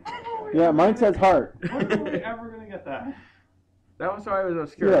 Yeah, mine says heart. When are we ever gonna get that? That was why it was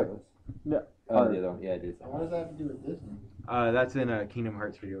obscure. Yeah. Oh, the other one. Yeah, it is. What does that have to do with Disney? That's in a Kingdom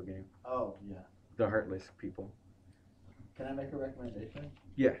Hearts video game. Oh, yeah. The heartless people. Can I make a recommendation?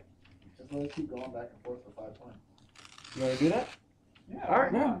 Yeah. Just let us keep going back and forth for 5 points. You want to do that? Yeah. All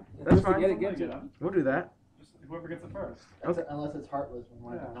right. Yeah. That's Get fine. it, get it. We'll do that. Just whoever gets it first. Okay. Unless it's heartless, when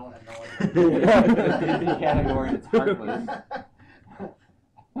one Yeah. no one had no Disney category, it's heartless.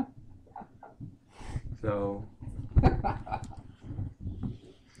 So,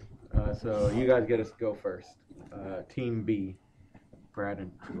 so you guys get us to go first. Team B,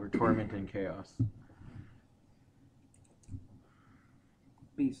 Brad or Torment and Chaos.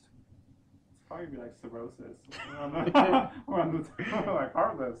 Beast. It's probably be like cirrhosis. We're on the like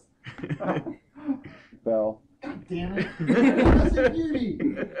heartless. Bell. God damn it! I said beauty.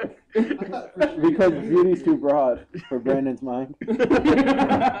 I thought for sure Because beauty's too broad for Brandon's mind. I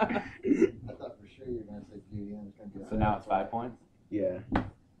thought for sure you were gonna say beauty. I was gonna get So now it's 5 points? Yeah.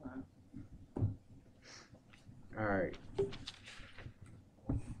 All right.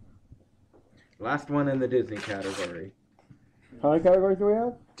 Last one in the Disney category. How many categories do we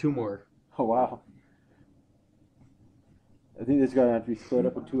have? 2 more. Oh, wow. I think this is going to have to be split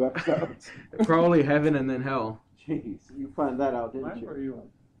up in 2 episodes. Probably heaven and then hell. Jeez, you found that out, didn't Mine or you?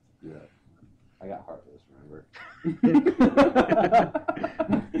 you? Yeah. I got heartless, remember?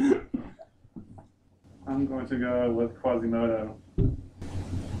 I'm going to go with Quasimodo.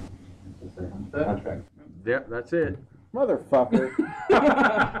 Contract. Yep, that's it. Motherfucker.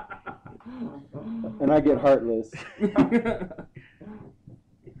 And I get heartless.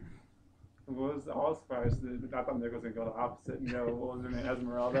 What was the Allspice? I thought Nick was going to go the opposite. You know, what was her name?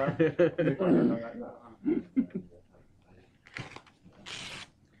 Esmeralda?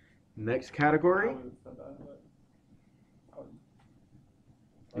 Next category?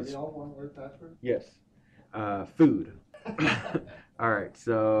 Are they all one word password? Yes. Food. All right,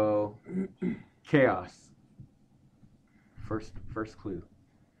 so Chaos. First clue.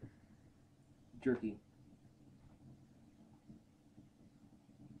 Jerky.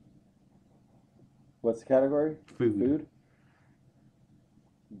 What's the category? Food.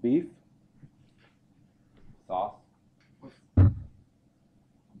 Beef? Sauce. Beef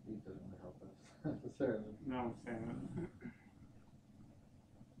doesn't really help us necessarily. No, I'm saying it.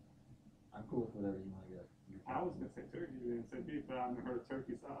 I'm cool with whatever you want to get. I was going to say turkey. You didn't say beef, but I haven't heard of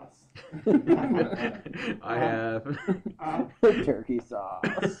turkey sauce. I have. Turkey sauce.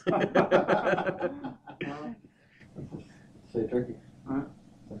 Say turkey. Alright.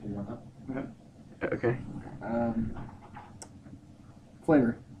 Something you want to know? Okay.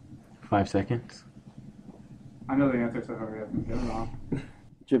 Flavor. 5 seconds. I know the answer, so hurry up and get it wrong.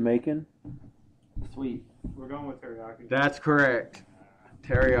 Jamaican? Sweet. We're going with teriyaki. That's correct.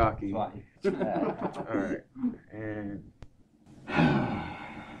 Teriyaki. All Fine. right. And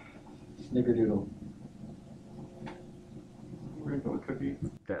Snickerdoodle. We're going to go with cookie.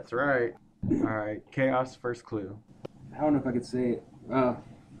 that's right. All right. Chaos, first clue. I don't know if I could say it.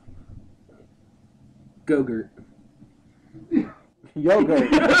 Go-gurt.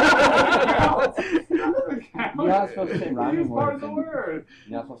 Yogurt. You're not supposed to say rhyming Use part of words. the word.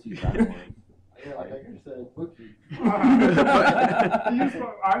 You're not supposed to use rhyming words. Yeah, like I just said bookie. I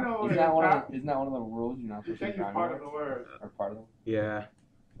know. Isn't that one of the rules? You're not You supposed to can't use use rhyming part of words? the word. Or part of them? Yeah.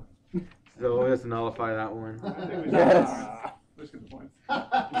 So let's nullify that one. I think we should. Yes. Let's get the points.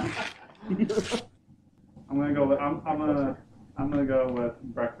 I'm gonna go with. I'm gonna go with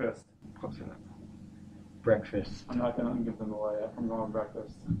breakfast. Close enough. Breakfast. I'm not gonna give them away. I'm going with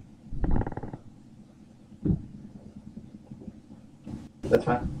breakfast. That's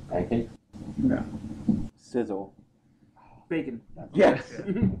fine. Pancake. Yeah. Sizzle. Bacon. Yes.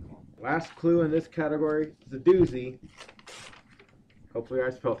 Last clue in this category is a doozy. Hopefully I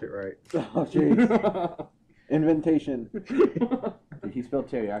spelled it right. Oh, jeez. Inventation. Did he spell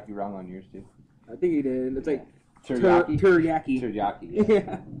teriyaki wrong on yours too? I think he did. It's like Teriyaki? teriyaki. Teriyaki.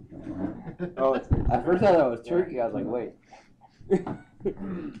 Yeah. Oh, at first I thought it was turkey. I was like, wait.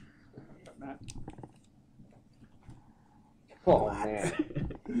 Oh man.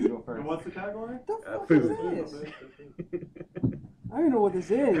 You go first. And what's the category? What the fuck Food. is this? I don't know what this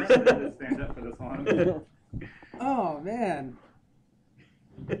is. Stand up for this one. Oh man.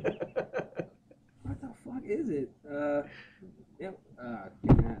 What the fuck is it? Yep.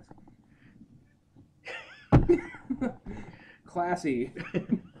 Didn't ask. Classy.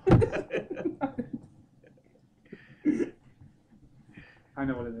 I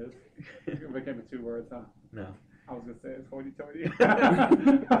know what it is. It became a 2 words, huh? No. I was gonna say it's hoity-toity.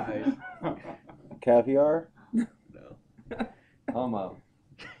 Nice. Caviar? No. Homo.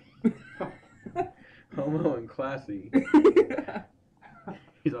 Homo and classy.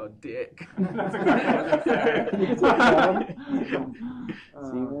 He's all dick. That's exactly what I was gonna say.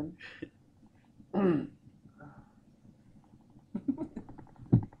 Semen?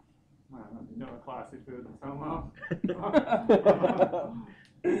 You know what classy food in Tomo.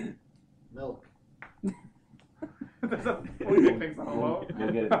 Milk. There's a funny big thing Tomo.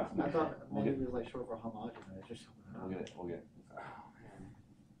 We'll get it. I thought maybe it was like short for homogenous or something. We'll get it. We'll get it.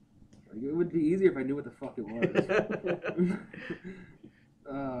 It would be easier if I knew what the fuck it was.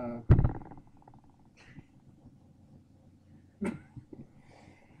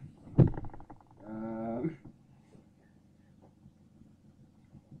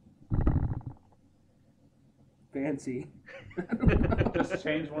 Fancy. Just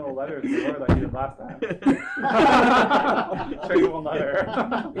change one of the letters to the word like you did last time. Change one letter.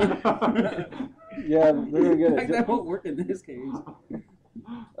 Yeah, they're gonna get it. That won't work in this case.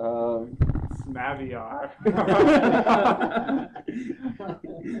 Smaviar.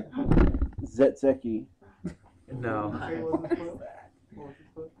 Zetseki. No.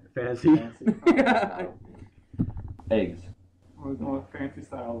 Fancy. Fancy. Eggs. We're going with fancy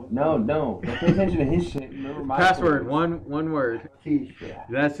style. No. Don't pay attention to his shit. Remember my Password. words. One word. Quiche.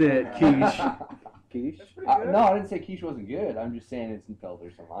 That's it. Quiche. Quiche. No, I didn't say quiche wasn't good. I'm just saying it's in Pelt or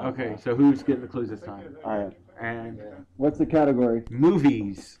something. I don't Okay, know. so who's getting the clues this time? Alright. And What's the category?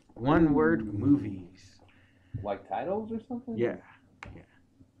 movies. One word. Movies. Like titles or something? Yeah.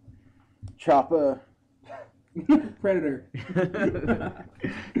 Choppa. Predator. I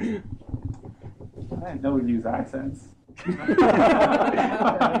didn't know we'd use accents. I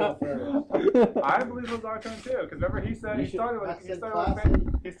believe it was our turn too, because remember he said he started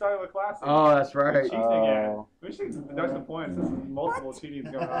with classic. Oh, that's right. Cheating again. We should deduct some points. This is multiple cheating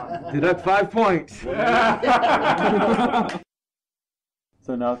going on. Deduct 5 points.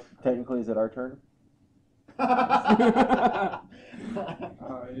 So now, technically, is it our turn?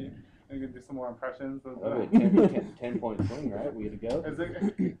 You can do some more impressions. Of Okay, 10-point swing, right? We get to go. Is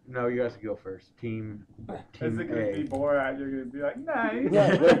it No, you guys go first. Team going to be A. Borat? You're going to be like, nice.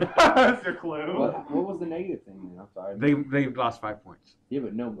 Yeah, That's your clue. What was the negative thing, man? I'm sorry. They lost 5 points Yeah,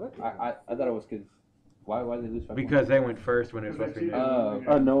 but no, I thought it was because why did they lose 5 because they went first when it was supposed to be.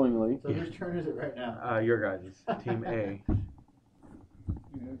 Unknowingly. So whose turn is it right now? Your guys' Team A.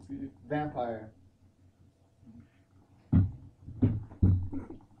 Vampire.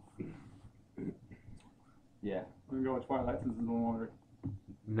 Yeah. We're going to go with Twilight since it's in order.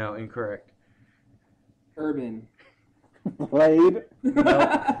 No, incorrect. Urban. Blade.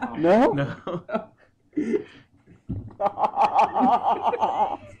 No. No.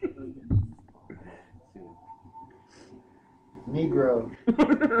 Negro.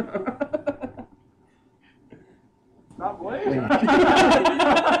 Not Blade. What's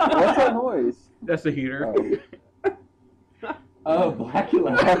that noise? That's a heater. Oh,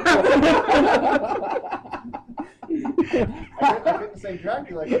 Blackula. I couldn't say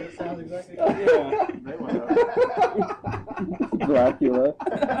Dracula because it sounds exactly like Dracula.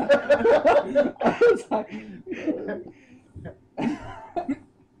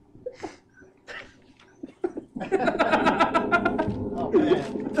 Oh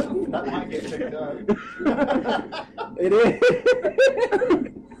man, that might get picked up. It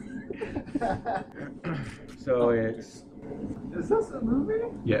So it's Is this a movie?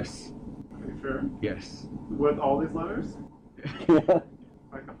 yes, Are you sure? yes. With all these letters? is.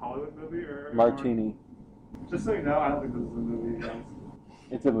 Like a Hollywood movie or? Martini. Just so you know, I don't think this is a movie, guys.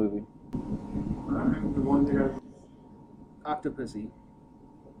 It's a movie. Alright, the one you guys. Octopussy.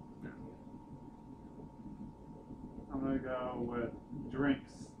 I'm gonna go with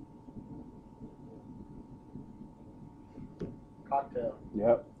drinks. Cocktail.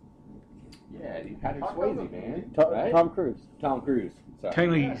 Yep. Yeah, dude, Patrick Swayze, man. Right? Tom Cruise. Tom Cruise. Sorry.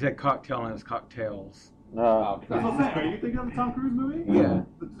 Technically, he said cocktail and it's cocktails. Oh, That's what I'm saying. Are you thinking of the Tom Cruise movie? Yeah.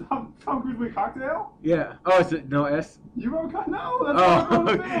 The Tom Cruise movie Cocktail? Yeah. Oh, is it no S? You wrote No, that's Oh, what I'm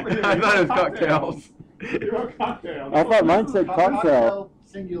going over here. I You thought it was wrote cocktails. You wrote Cocktail. I thought mine said cocktail.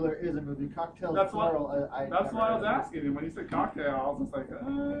 Singular is a movie. Cocktail That's what- plural. That's why I was asking you. When you said cocktail, I was just like,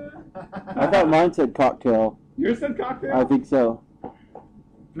 I thought mine said cocktail. You said cocktail? I think so.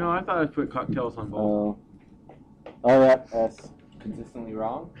 No, I thought I put cocktails on both. Oh. Alright, S. Consistently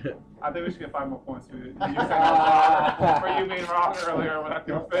wrong. I think we should get 5 more points for you. For you being wrong earlier when I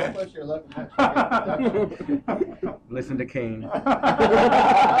feel fit. Push your luck. Listen to KAIN.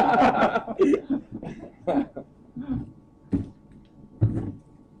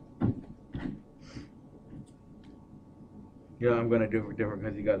 Yeah, I'm gonna do it different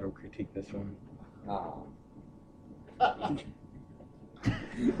because you guys will critique this one. Oh.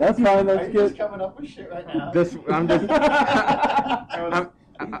 That's fine, Are that's you good. just coming up with shit right now? This I'm just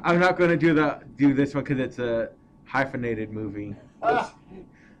I'm not gonna do this one because it's a hyphenated movie.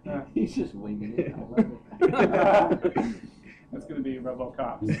 He's just winging it. I love it. It's gonna be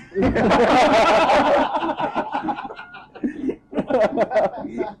RoboCops.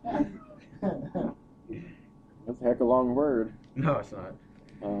 That's a heck of a long word. No, it's not.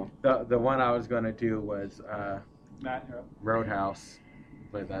 Oh. The one I was gonna do was Matt, you're up. Roadhouse,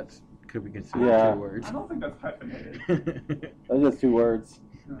 but that's could be considered 2 words. I don't think that's hyphenated. That's just 2 words.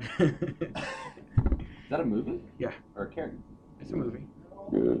 Is that a movie? Yeah. Or a character? It's a movie.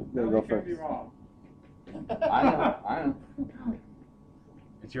 Good. No, Go you can't first. be wrong. I know.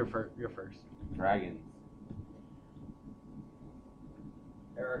 It's your first. Your first. Dragons.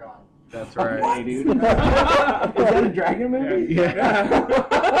 Aragon. That's right. Hey, dude. Is that a dragon movie? Yeah.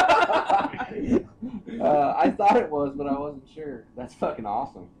 I thought it was, but I wasn't sure. That's fucking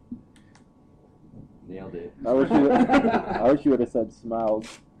awesome. Nailed it. I wish you would have said Smaug.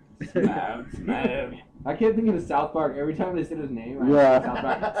 Smeg. I can't think of the South Park. Every time they said his name, I Yeah. South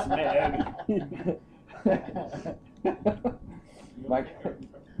Park. Smeg. Mike.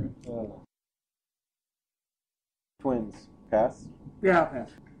 Twins. Pass. Yeah, I'll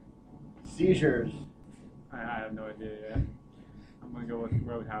pass. Seizures. I have no idea yet. I'm gonna go with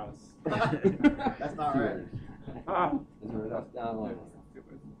Roadhouse. That's not right. Ah,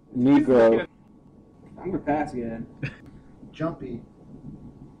 Negro. I'm gonna pass again. Jumpy.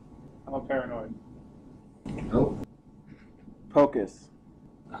 I'm a paranoid. Nope. Pocus.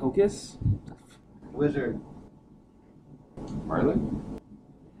 Hocus. Wizard. Merlin?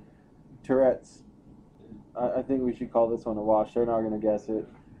 Tourette's. I think we should call this one a wash. They're not going to guess it.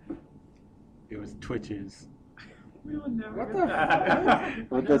 It was Twitches. We would never What get the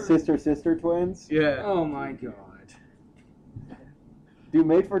that. With the sister twins? Yeah. Oh my god. Do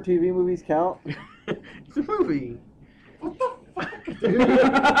made-for-TV movies count? It's a movie. What the fuck, dude?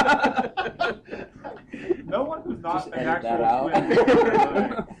 No one who's not Just an edit that actual out.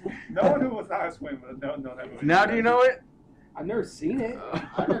 twin. No one who was not a twin would know that movie. Now do you know it? I've never seen it.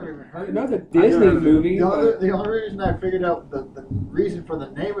 I've never even heard I of know it. the Disney movie. The only reason I figured out the reason for the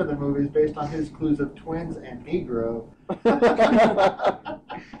name of the movie is based on his clues of twins and Negro.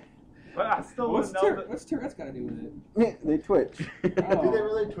 But I still What's wouldn't know that. what's Tourette's got to do with it? They twitch. Do they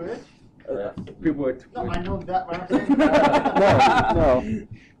really twitch? People would. No, I know that, but I'm saying. No,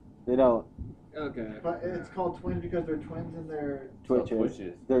 they don't. Okay. But it's called twins because they're twins and they're Twitches.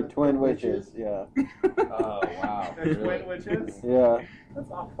 Twitches. They're twin Witches? witches. Yeah. Oh, wow. They're twin witches? Yeah. That's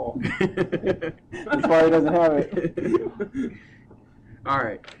awful. That's why he doesn't have it. All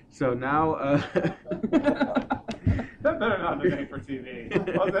right. So now. That better not be made for TV.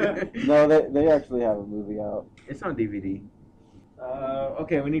 Was it? No, they actually have a movie out. It's on DVD.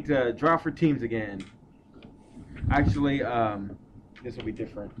 Okay, we need to draw for teams again. Actually, this will be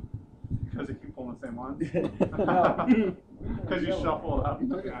different. Because you keep pulling the same ones? No. Because you shuffle up.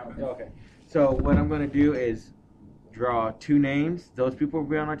 Okay. So what I'm going to do is draw 2 names. Those people will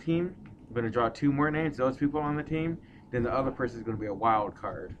be on our team. I'm going to draw 2 more names. Those people on the team. Then the other person is going to be a wild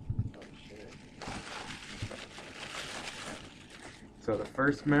card. So the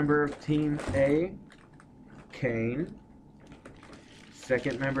first member of Team A, KAIN.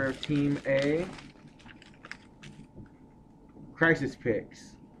 Second member of Team A, Crisis Picks.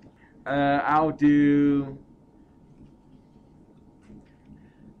 I'll do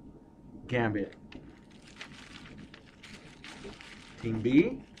Gambit. Team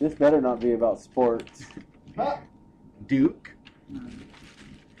B, This better not be about sports. Duke.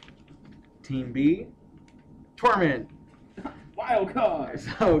 Team B, Torment. Wild card.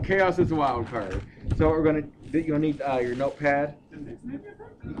 So KHAOS is a wild card. So we're gonna you'll need your notepad.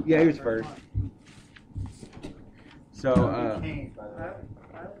 Yeah, he was first. So I'm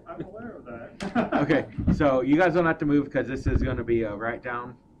aware of that. okay, so you guys don't have to move because this is going to be a write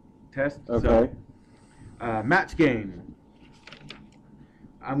down test. Okay. So, match game.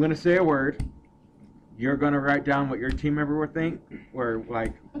 I'm going to say a word. You're going to write down what your team member would think, or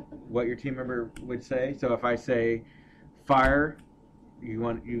like what your team member would say. So if I say fire,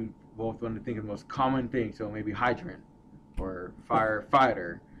 you both want to think of the most common thing. So maybe hydrant or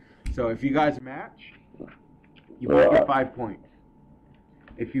firefighter. So if you guys match, you might get 5 points.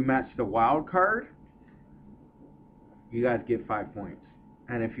 If you match the wild card, you guys get 5 points.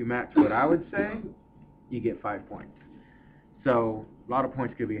 And if you match what I would say, you get 5 points. So a lot of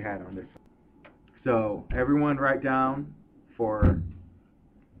points could be had on this. So everyone write down for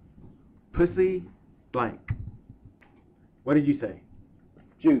pussy blank. What did you say?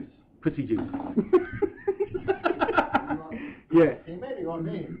 Juice. Pussy juice. Yeah. Teammate or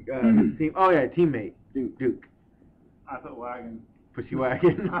me? Team. Oh yeah, teammate. Duke. I put wagon. Pussy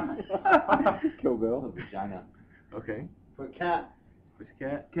wagon. Kill Bill. Vagina. Okay. Put cat. Pussy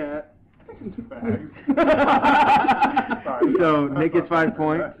cat. Sorry. So Nick gets 5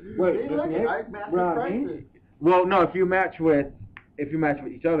 points. Wait, I matched with Frankie. Well, no, if you match with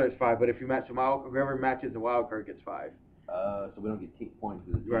each other, it's 5. But if you match the wild, whoever matches the wild card gets 5. So we don't get points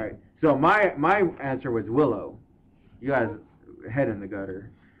for the team. Right. So my answer was Willow. You guys head in the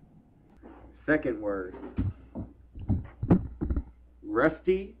gutter. Second word.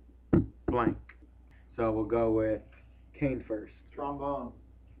 Rusty blank. So we'll go with KAIN first. Trombone.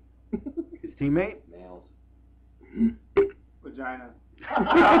 His teammate? Nails. Vagina.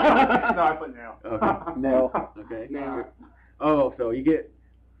 No, I put nail. Okay. Nail. Okay. Nail. Oh, so you get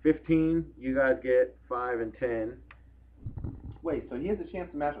 15. You guys get 5 and 10. Wait, so he has a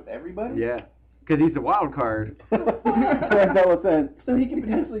chance to match with everybody? Yeah. Because he's a wild card. Makes no sense. So he can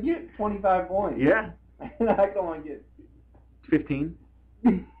potentially get 25 points. Yeah. And I can only get 15.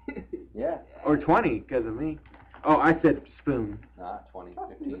 yeah. Or 20 because of me. Oh, I said spoon. Not 20,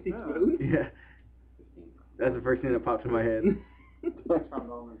 15. Yeah. That's the first thing that popped in my head.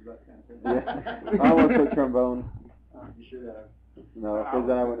 Trombone is that kind of thing. Yeah. I almost put trombone. You should have. No, because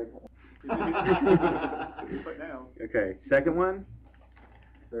then I would have. You put nail. Okay. Second one.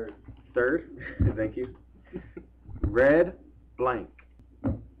 Third. Third. Thank you. Red blank.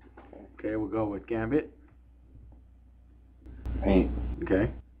 Okay, we'll go with Gambit. Paint.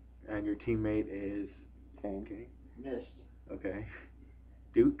 Okay. And your teammate is KAIN. okay. Missed. Okay.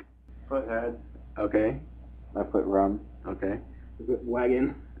 Duke. Foothead. Okay. I put rum. Okay.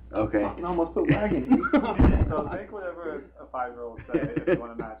 Wagon. Okay. I almost put wagon. So think whatever a 5-year-old say if you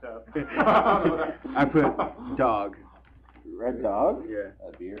want to match up. I put dog. Red dog. Yeah.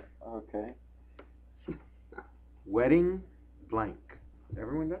 A beer. Okay. Wedding blank.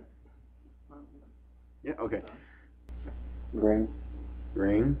 Everyone done? Yeah. Okay. Ring.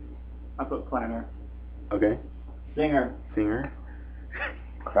 Ring. I put planner. Okay. Singer. Singer.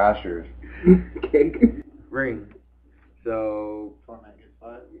 Crashers. Cake. Ring. So Torment gets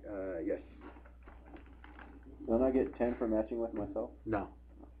 5. yes. Don't I get 10 for matching with myself? No.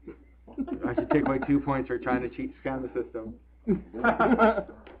 I should take away 2 points for trying to cheat scam the system.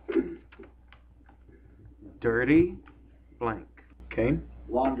 Dirty blank. KAIN.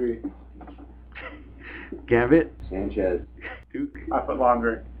 Laundry. Gambit. Sanchez. Duke. I put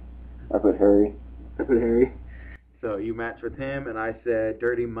laundry. I put Harry. I put Harry. So you matched with him, and I said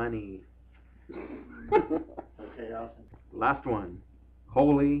dirty money. Okay, awesome. Last one.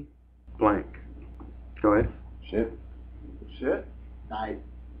 Holy blank. Go ahead. Shit. Shit. Nice.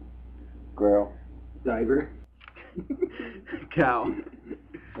 Grail. Diver. Cow.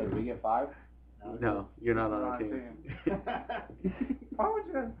 So do we get 5? No, you're not on Not a on team. Why would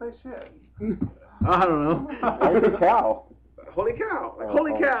you guys say shit? I don't know. I said cow. Holy cow. Oh,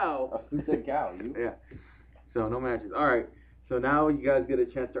 Holy oh. cow. Who said cow? You? Yeah. So no matches. All right. So now you guys get a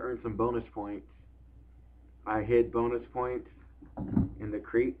chance to earn some bonus points. I hid bonus points in the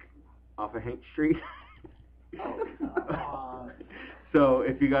creek off of Hank Street. So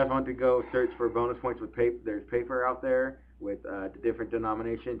if you guys want to go search for bonus points with paper, there's paper out there with the different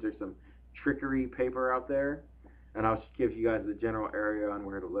denominations. There's some trickery paper out there, and I'll just give you guys the general area on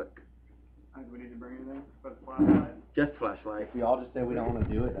where to look. Do we need to bring anything but the flashlight? Just flashlight. If we all just say we don't want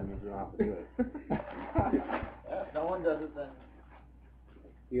to do it, that means we don't have to do it. If no one does it, then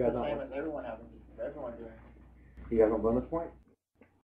You guys want everyone having everyone doing it. You guys want bonus point?